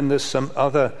 And then there's some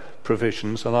other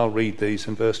provisions, and I'll read these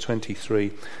in verse 23.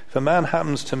 If a man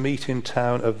happens to meet in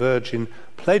town a virgin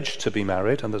pledged to be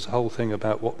married, and there's a whole thing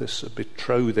about what this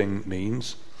betrothing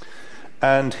means,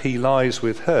 and he lies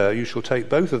with her, you shall take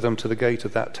both of them to the gate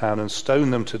of that town and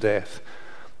stone them to death.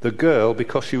 The girl,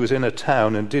 because she was in a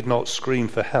town and did not scream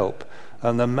for help,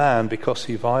 and the man, because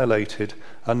he violated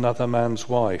another man's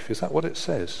wife. Is that what it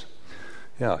says?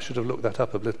 Yeah, I should have looked that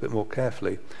up a little bit more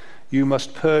carefully. You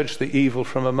must purge the evil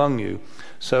from among you.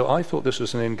 So I thought this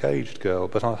was an engaged girl,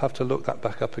 but I'll have to look that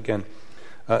back up again.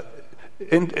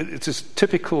 It's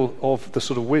typical of the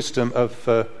sort of wisdom of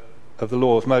the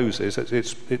law of Moses.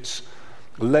 It's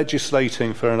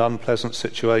legislating for an unpleasant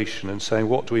situation and saying,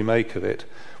 what do we make of it?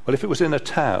 Well, if it was in a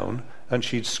town and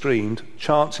she'd screamed,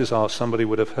 chances are somebody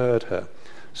would have heard her.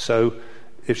 So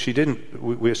if she didn't,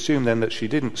 we assume then that she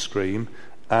didn't scream,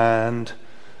 and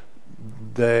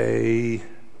they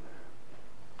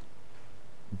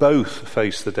both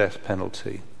face the death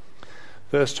penalty.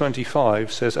 Verse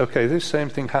 25 says, okay, this same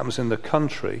thing happens in the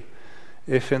country.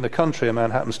 If in the country a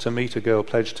man happens to meet a girl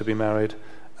pledged to be married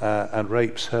and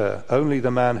rapes her, only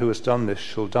the man who has done this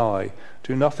shall die.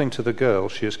 Do nothing to the girl.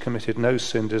 She has committed no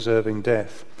sin deserving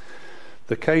death.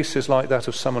 The case is like that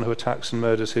of someone who attacks and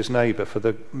murders his neighbour, for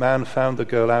the man found the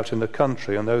girl out in the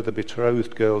country, and though the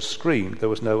betrothed girl screamed, there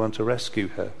was no one to rescue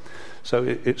her. So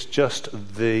it's just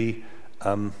the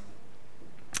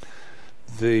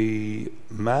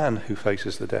man who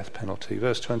faces the death penalty.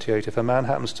 Verse 28, if a man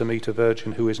happens to meet a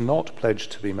virgin who is not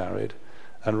pledged to be married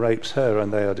and rapes her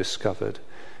and they are discovered,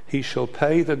 he shall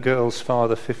pay the girl's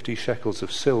father 50 shekels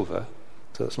of silver.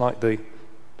 So it's like the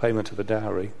payment of a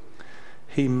dowry.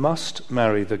 He must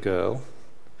marry the girl,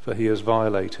 for he has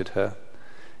violated her.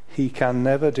 He can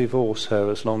never divorce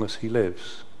her as long as he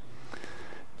lives.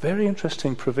 Very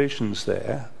interesting provisions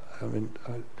there. I mean,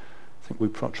 I think we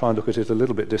try and look at it a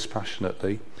little bit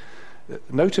dispassionately.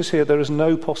 Notice here there is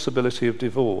no possibility of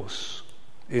divorce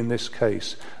in this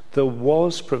case. There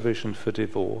was provision for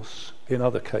divorce in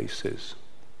other cases,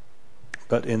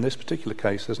 but in this particular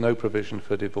case there's no provision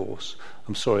for divorce.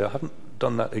 I'm sorry, I haven't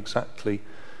done that exactly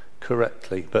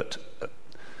correctly, but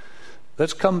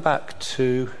let's come back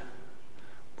to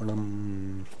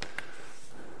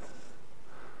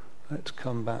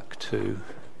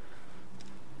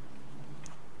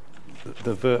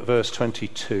the verse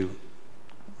 22.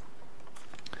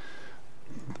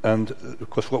 And of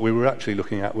course what we were actually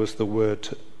looking at was the word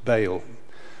Baal.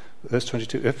 Verse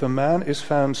 22, if a man is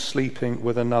found sleeping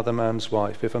with another man's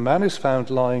wife, if a man is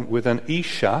found lying with an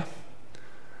Isha,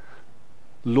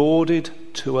 lauded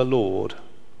to a lord,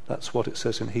 that's what it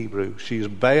says in Hebrew. She's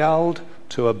Baaled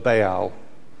to a Baal.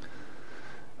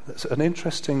 That's an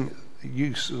interesting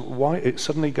use. Why it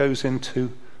suddenly goes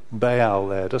into Baal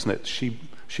there, doesn't it?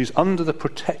 She's under the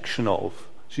protection of,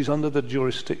 she's under the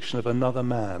jurisdiction of another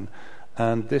man,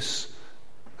 and this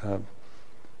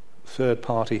third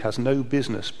party has no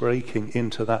business breaking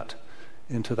into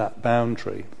that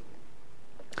boundary.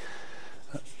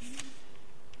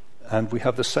 And we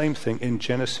have the same thing in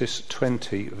Genesis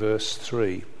 20, verse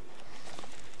 3.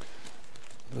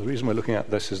 The reason we're looking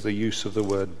at this is the use of the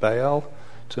word Baal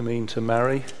to mean to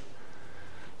marry,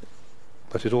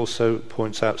 but it also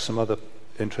points out some other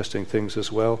interesting things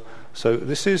as well. So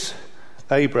this is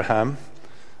Abraham,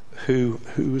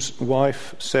 whose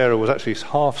wife Sarah was actually his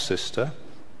half-sister,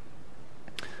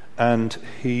 and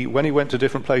when he went to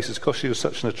different places, because she was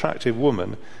such an attractive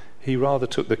woman, he rather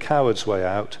took the coward's way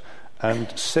out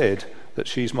and said that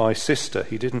she's my sister.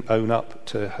 He didn't own up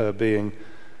to her being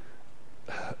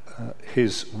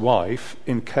his wife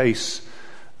in case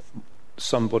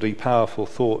somebody powerful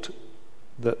thought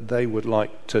that they would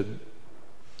like to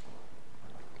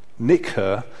nick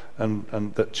her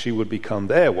and that she would become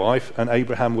their wife, and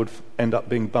Abraham would end up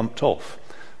being bumped off.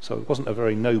 So it wasn't a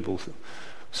very noble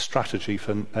strategy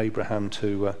for Abraham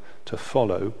to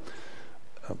follow.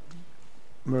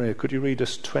 Maria, could you read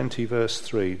us 20 verse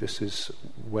 3? This is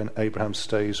when Abraham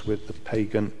stays with the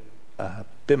pagan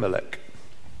Abimelech.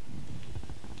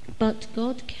 But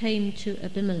God came to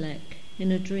Abimelech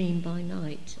in a dream by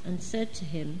night and said to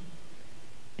him,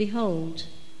 Behold,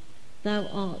 thou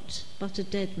art but a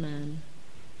dead man,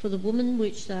 for the woman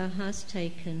which thou hast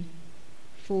taken,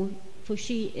 for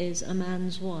she is a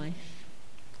man's wife.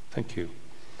 Thank you.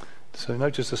 So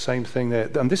notice the same thing there.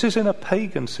 And this is in a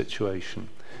pagan situation.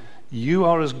 You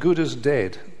are as good as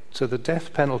dead. So the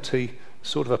death penalty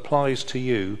sort of applies to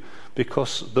you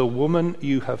because the woman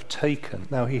you have taken.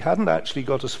 Now, he hadn't actually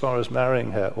got as far as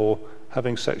marrying her or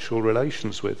having sexual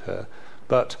relations with her,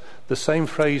 but the same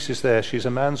phrase is there. She's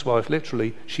a man's wife.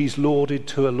 Literally, she's lauded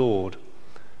to a lord.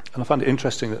 And I find it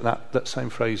interesting that same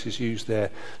phrase is used there.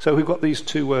 So we've got these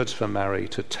two words for marry,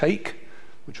 to take,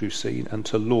 which we've seen, and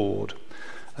to lord.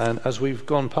 And as we've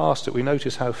gone past it, we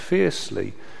notice how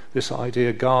fiercely this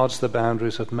idea guards the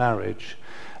boundaries of marriage.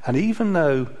 And even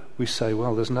though we say,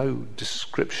 well, there's no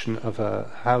description of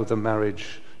how the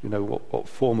marriage, what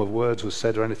form of words was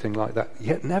said or anything like that,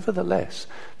 yet nevertheless,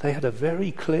 they had a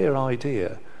very clear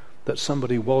idea that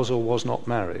somebody was or was not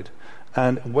married.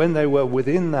 And when they were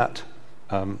within that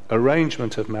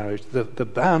arrangement of marriage, the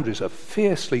boundaries are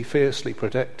fiercely, fiercely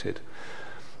protected.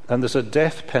 And there's a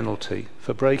death penalty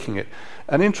for breaking it.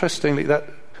 And interestingly, that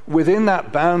within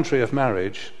that boundary of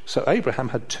marriage, so Abraham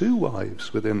had 2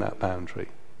 wives within that boundary.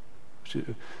 So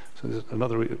there's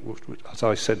another, as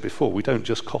I said before, we don't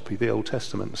just copy the Old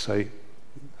Testament and say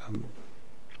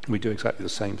we do exactly the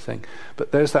same thing.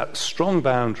 But there's that strong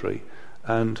boundary,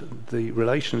 and the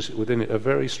relations within it are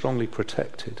very strongly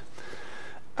protected.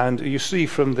 And you see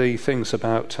from the things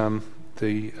about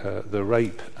the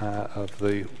rape of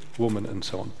the woman and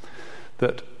so on,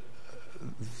 that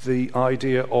the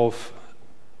idea of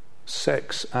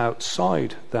sex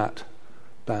outside that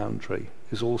boundary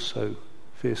is also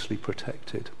fiercely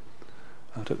protected.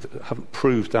 I haven't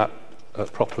proved that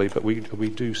properly, but we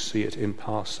do see it in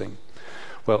passing.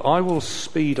 Well, I will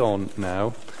speed on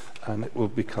now, and it will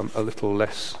become a little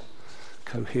less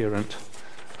coherent.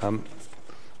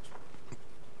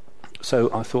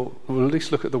 So I thought, we'll at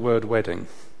least look at the word wedding.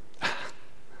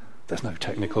 There's no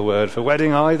technical word for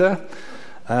wedding either.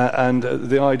 And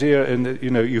the idea,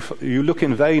 you look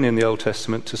in vain in the Old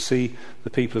Testament to see the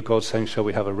people of God saying, shall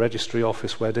we have a registry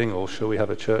office wedding or shall we have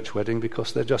a church wedding?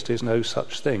 Because there just is no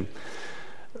such thing.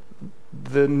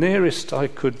 The nearest I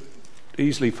could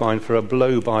easily find for a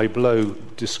blow-by-blow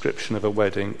description of a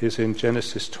wedding is in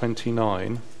Genesis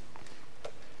 29,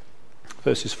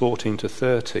 verses 14 to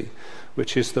 30,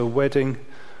 which is the wedding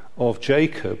of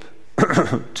Jacob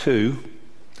to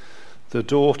the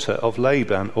daughter of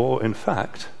Laban, or in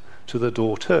fact, to the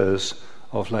daughters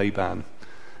of Laban.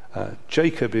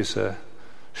 Jacob is a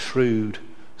shrewd,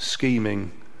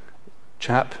 scheming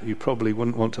chap. You probably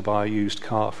wouldn't want to buy a used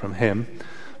car from him.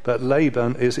 But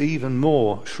Laban is even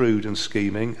more shrewd and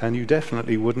scheming, and you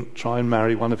definitely wouldn't try and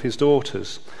marry one of his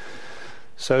daughters.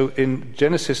 So in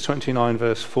Genesis 29,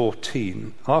 verse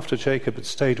 14, after Jacob had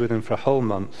stayed with him for a whole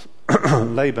month,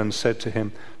 Laban said to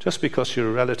him, just because you're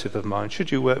a relative of mine,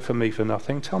 should you work for me for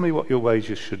nothing? Tell me what your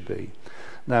wages should be.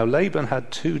 Now Laban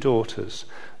had 2 daughters.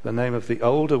 The name of the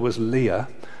older was Leah,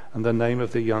 and the name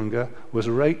of the younger was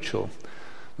Rachel.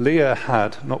 Leah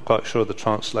had, not quite sure of the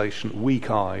translation,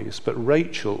 weak eyes, but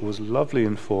Rachel was lovely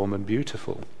in form and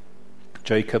beautiful.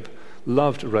 Jacob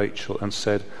loved Rachel and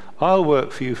said, I'll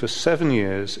work for you for 7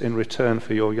 years in return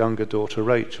for your younger daughter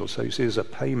Rachel. So you see there's a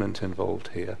payment involved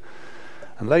here.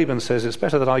 And Laban says, it's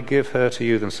better that I give her to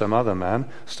you than some other man.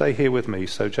 Stay here with me.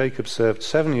 So Jacob served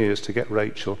 7 years to get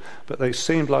Rachel, but they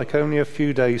seemed like only a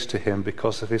few days to him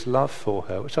because of his love for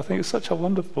her, which I think is such a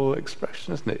wonderful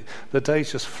expression, isn't it? The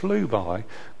days just flew by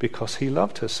because he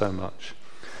loved her so much.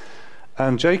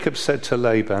 And Jacob said to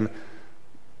Laban,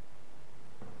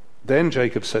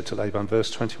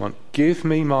 verse 21, give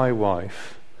me my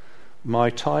wife. My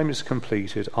time is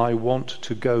completed. I want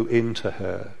to go into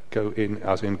her. Go in,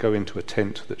 as in go into a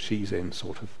tent that she's in,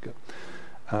 sort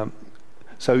of.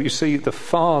 So you see, the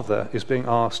father is being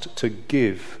asked to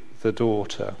give the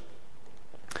daughter.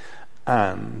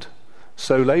 And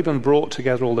so Laban brought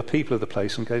together all the people of the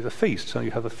place and gave a feast. So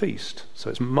you have a feast. So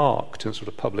it's marked in a sort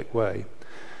of public way.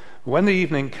 When the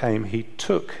evening came, he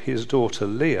took his daughter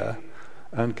Leah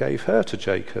and gave her to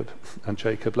Jacob, and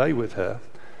Jacob lay with her.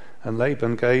 And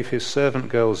Laban gave his servant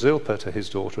girl Zilpah to his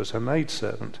daughter as her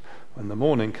maidservant. When the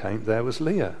morning came, there was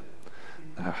Leah.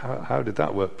 Now, how did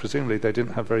that work? Presumably they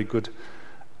didn't have very good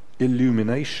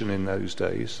illumination in those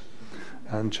days.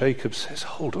 And Jacob says,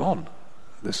 hold on,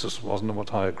 this wasn't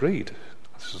what I agreed.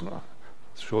 I'm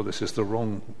sure this is the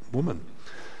wrong woman.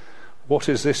 What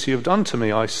is this you've done to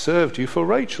me? I served you for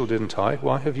Rachel, didn't I?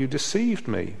 Why have you deceived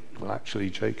me? Well,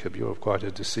 actually, Jacob, you're quite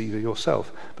a deceiver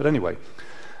yourself. But anyway,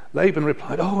 Laban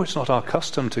replied, it's not our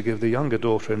custom to give the younger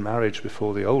daughter in marriage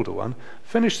before the older one.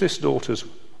 Finish this daughter's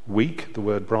week. The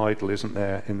word bridal isn't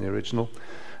there in the original.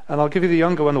 And I'll give you the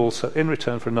younger one also in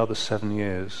return for another 7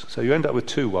 years. So you end up with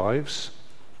 2 wives.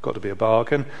 Got to be a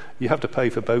bargain. You have to pay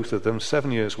for both of them.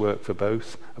 7 years' work for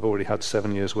both. I've already had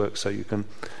 7 years' work, so you can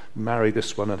marry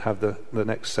this one and have the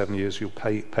next 7 years. You'll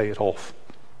pay it off.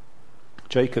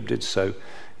 Jacob did so.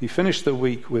 He finished the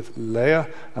week with Leah,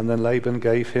 and then Laban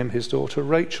gave him his daughter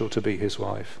Rachel to be his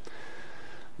wife.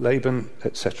 Laban,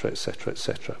 etc., etc.,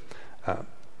 etc.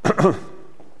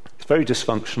 It's very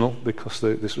dysfunctional because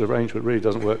this arrangement really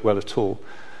doesn't work well at all.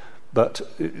 But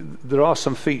there are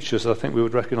some features I think we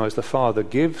would recognize. The father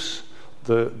gives.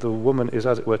 The woman is,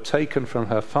 as it were, taken from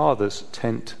her father's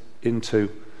tent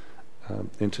into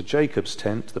Jacob's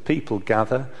tent. The people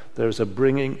gather. There is a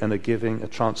bringing and a giving, a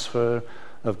transfer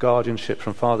of guardianship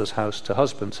from father's house to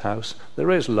husband's house. There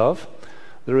is love.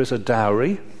 There is a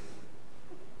dowry.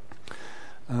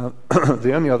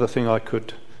 The only other thing I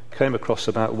came across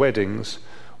about weddings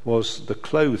was the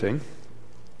clothing.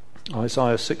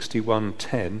 Isaiah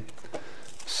 61:10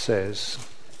 says,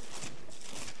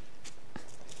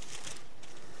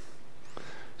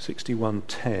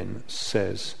 61:10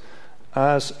 says,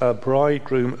 as a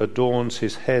bridegroom adorns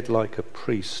his head like a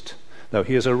priest. No,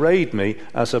 he has arrayed me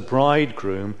as a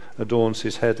bridegroom adorns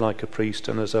his head like a priest,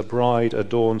 and as a bride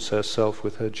adorns herself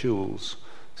with her jewels.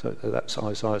 So that's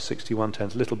Isaiah 61:10.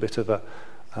 It's a little bit of a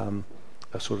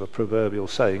sort of a proverbial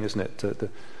saying, isn't it?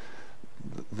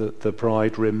 The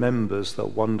bride remembers the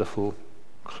wonderful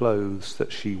clothes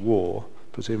that she wore,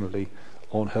 presumably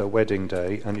on her wedding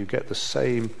day, and you get the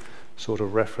same sort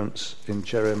of reference in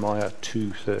Jeremiah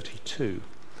 2:32.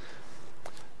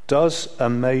 Does a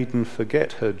maiden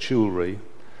forget her jewelry,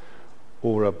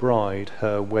 or a bride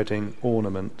her wedding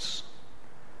ornaments?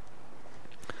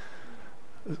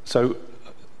 So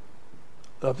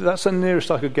that's the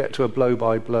nearest I could get to a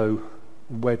blow-by-blow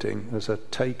wedding. There's a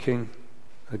taking,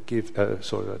 a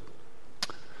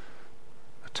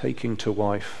taking to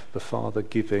wife, the father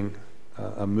giving,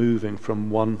 a moving from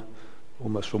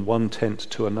one tent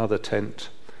to another tent.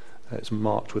 It's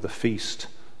marked with a feast.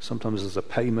 Sometimes there's a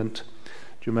payment.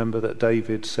 Do you remember that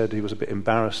David said he was a bit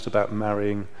embarrassed about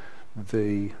marrying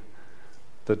the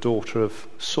daughter of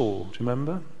Saul? Do you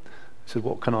remember? He said,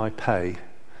 "What can I pay?"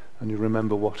 And you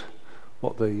remember what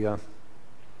the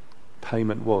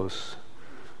payment was.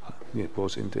 It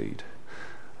was indeed.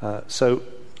 So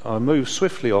I move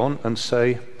swiftly on and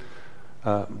say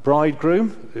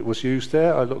bridegroom. It was used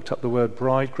there. I looked up the word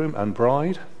bridegroom and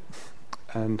bride,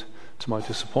 and to my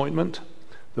disappointment,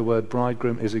 the word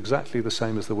bridegroom is exactly the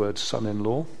same as the word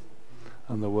son-in-law,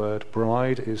 and the word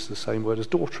bride is the same word as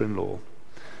daughter-in-law.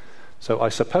 So I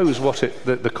suppose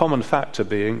the common factor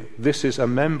being, this is a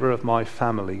member of my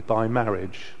family by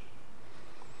marriage.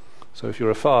 So if you're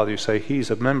a father, you say, he's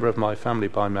a member of my family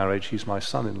by marriage, he's my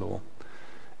son-in-law.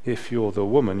 If you're the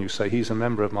woman, you say, he's a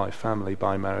member of my family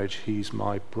by marriage, he's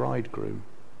my bridegroom.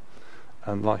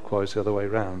 And likewise the other way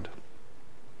round.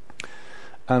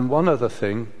 And one other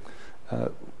thing,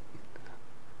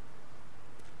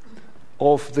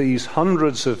 of these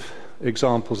hundreds of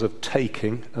examples of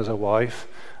taking as a wife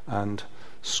and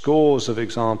scores of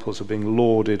examples of being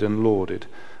lauded and lauded,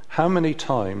 how many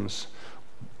times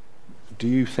do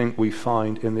you think we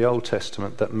find in the Old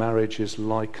Testament that marriage is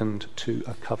likened to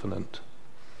a covenant?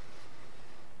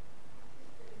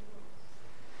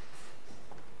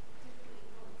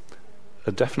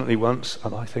 Definitely once,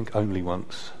 and I think only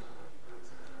once.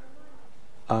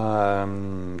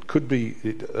 Could be.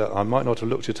 I might not have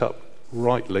looked it up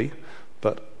rightly,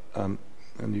 but and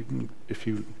if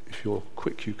you're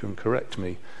quick, you can correct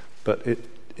me. But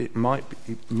it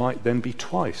might then be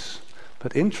twice.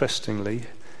 But interestingly,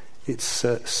 it's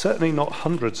certainly not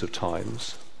hundreds of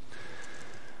times.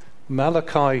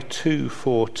 Malachi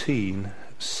 2:14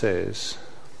 says,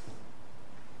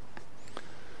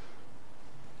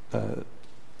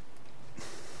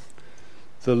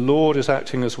 the Lord is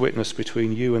acting as witness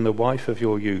between you and the wife of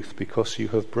your youth, because you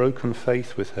have broken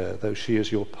faith with her, though she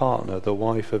is your partner, the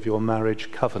wife of your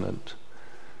marriage covenant.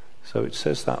 So it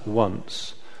says that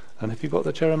once. And have you got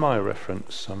the Jeremiah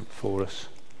reference for us?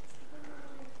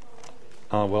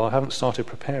 Well, I haven't started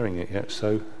preparing it yet,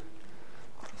 so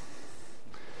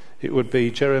it would be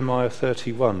Jeremiah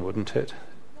 31, wouldn't it?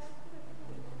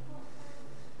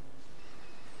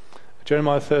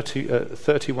 Jeremiah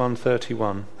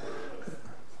 31:31.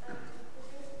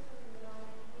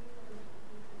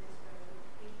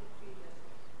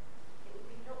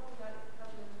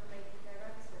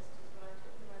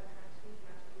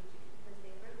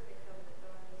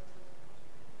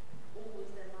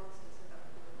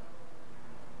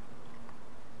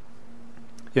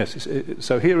 Yes,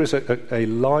 so here is a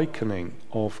likening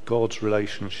of God's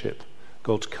relationship,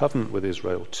 God's covenant with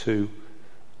Israel to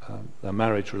a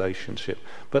marriage relationship.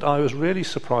 But I was really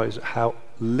surprised at how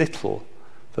little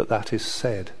that is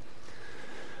said.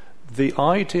 The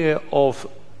idea of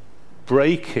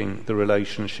breaking the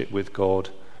relationship with God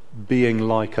being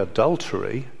like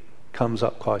adultery comes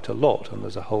up quite a lot, and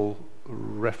there's a whole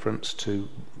reference to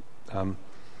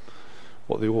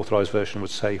what the Authorized Version would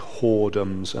say,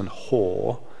 whoredoms and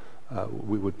whore.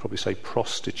 We would probably say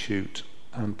prostitute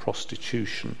and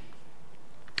prostitution.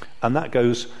 And that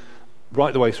goes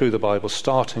right the way through the Bible,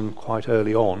 starting quite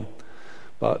early on.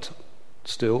 But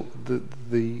still,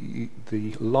 the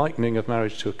likening of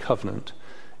marriage to a covenant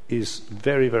is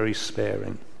very, very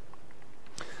sparing.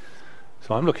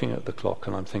 So I'm looking at the clock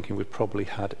and I'm thinking we've probably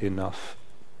had enough.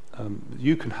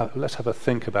 Let's have a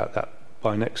think about that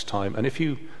by next time. And if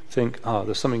you think,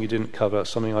 there's something you didn't cover,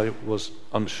 something I was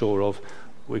unsure of,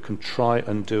 we can try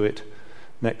and do it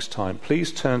next time.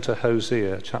 Please turn to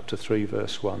Hosea chapter 3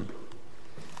 verse 1.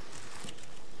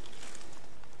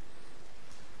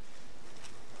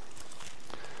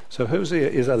 So Hosea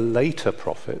is a later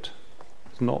prophet.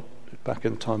 It's not back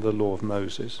in the time of the law of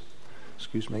Moses.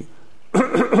 Excuse me.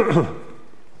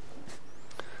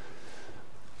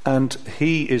 And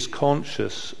he is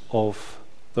conscious of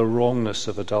the wrongness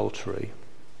of adultery.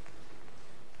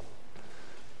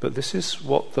 But this is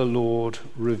what the Lord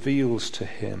reveals to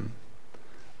him,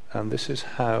 and this is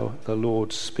how the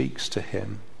Lord speaks to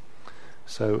him.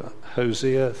 So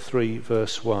Hosea 3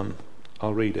 verse 1,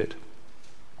 I'll read it.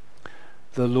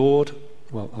 The Lord,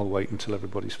 well, I'll wait until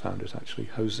everybody's found it actually.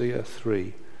 Hosea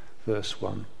 3 verse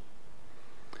 1.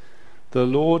 The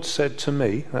Lord said to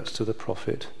me, that's to the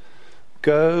prophet,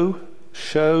 go,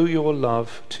 show your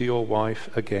love to your wife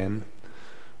again,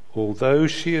 although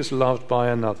she is loved by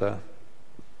another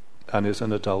and is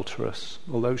an adulteress,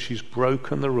 although she's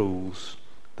broken the rules,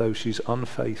 though she's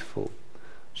unfaithful,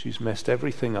 she's messed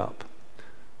everything up.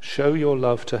 Show your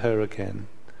love to her again.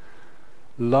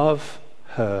 Love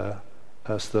her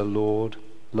as the Lord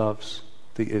loves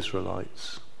the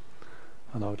Israelites.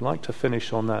 And I would like to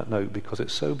finish on that note because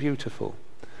it's so beautiful.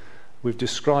 We've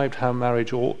described how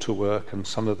marriage ought to work and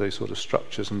some of the sort of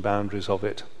structures and boundaries of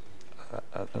it.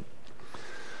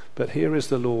 But here is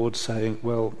the Lord saying,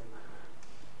 well,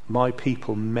 my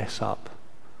people mess up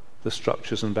the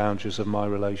structures and boundaries of my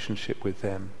relationship with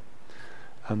them.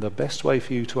 And the best way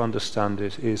for you to understand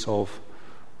it is of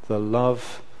the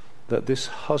love that this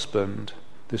husband,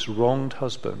 this wronged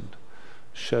husband,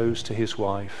 shows to his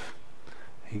wife.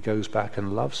 He goes back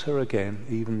and loves her again,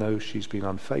 even though she's been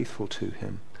unfaithful to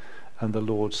him. And the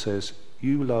Lord says,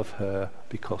 you love her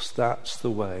because that's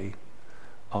the way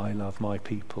I love my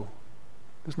people.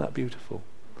 Isn't that beautiful?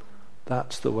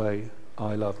 That's the way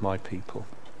I love my people.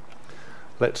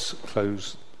 Let's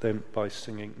close then by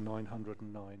singing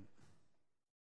 909.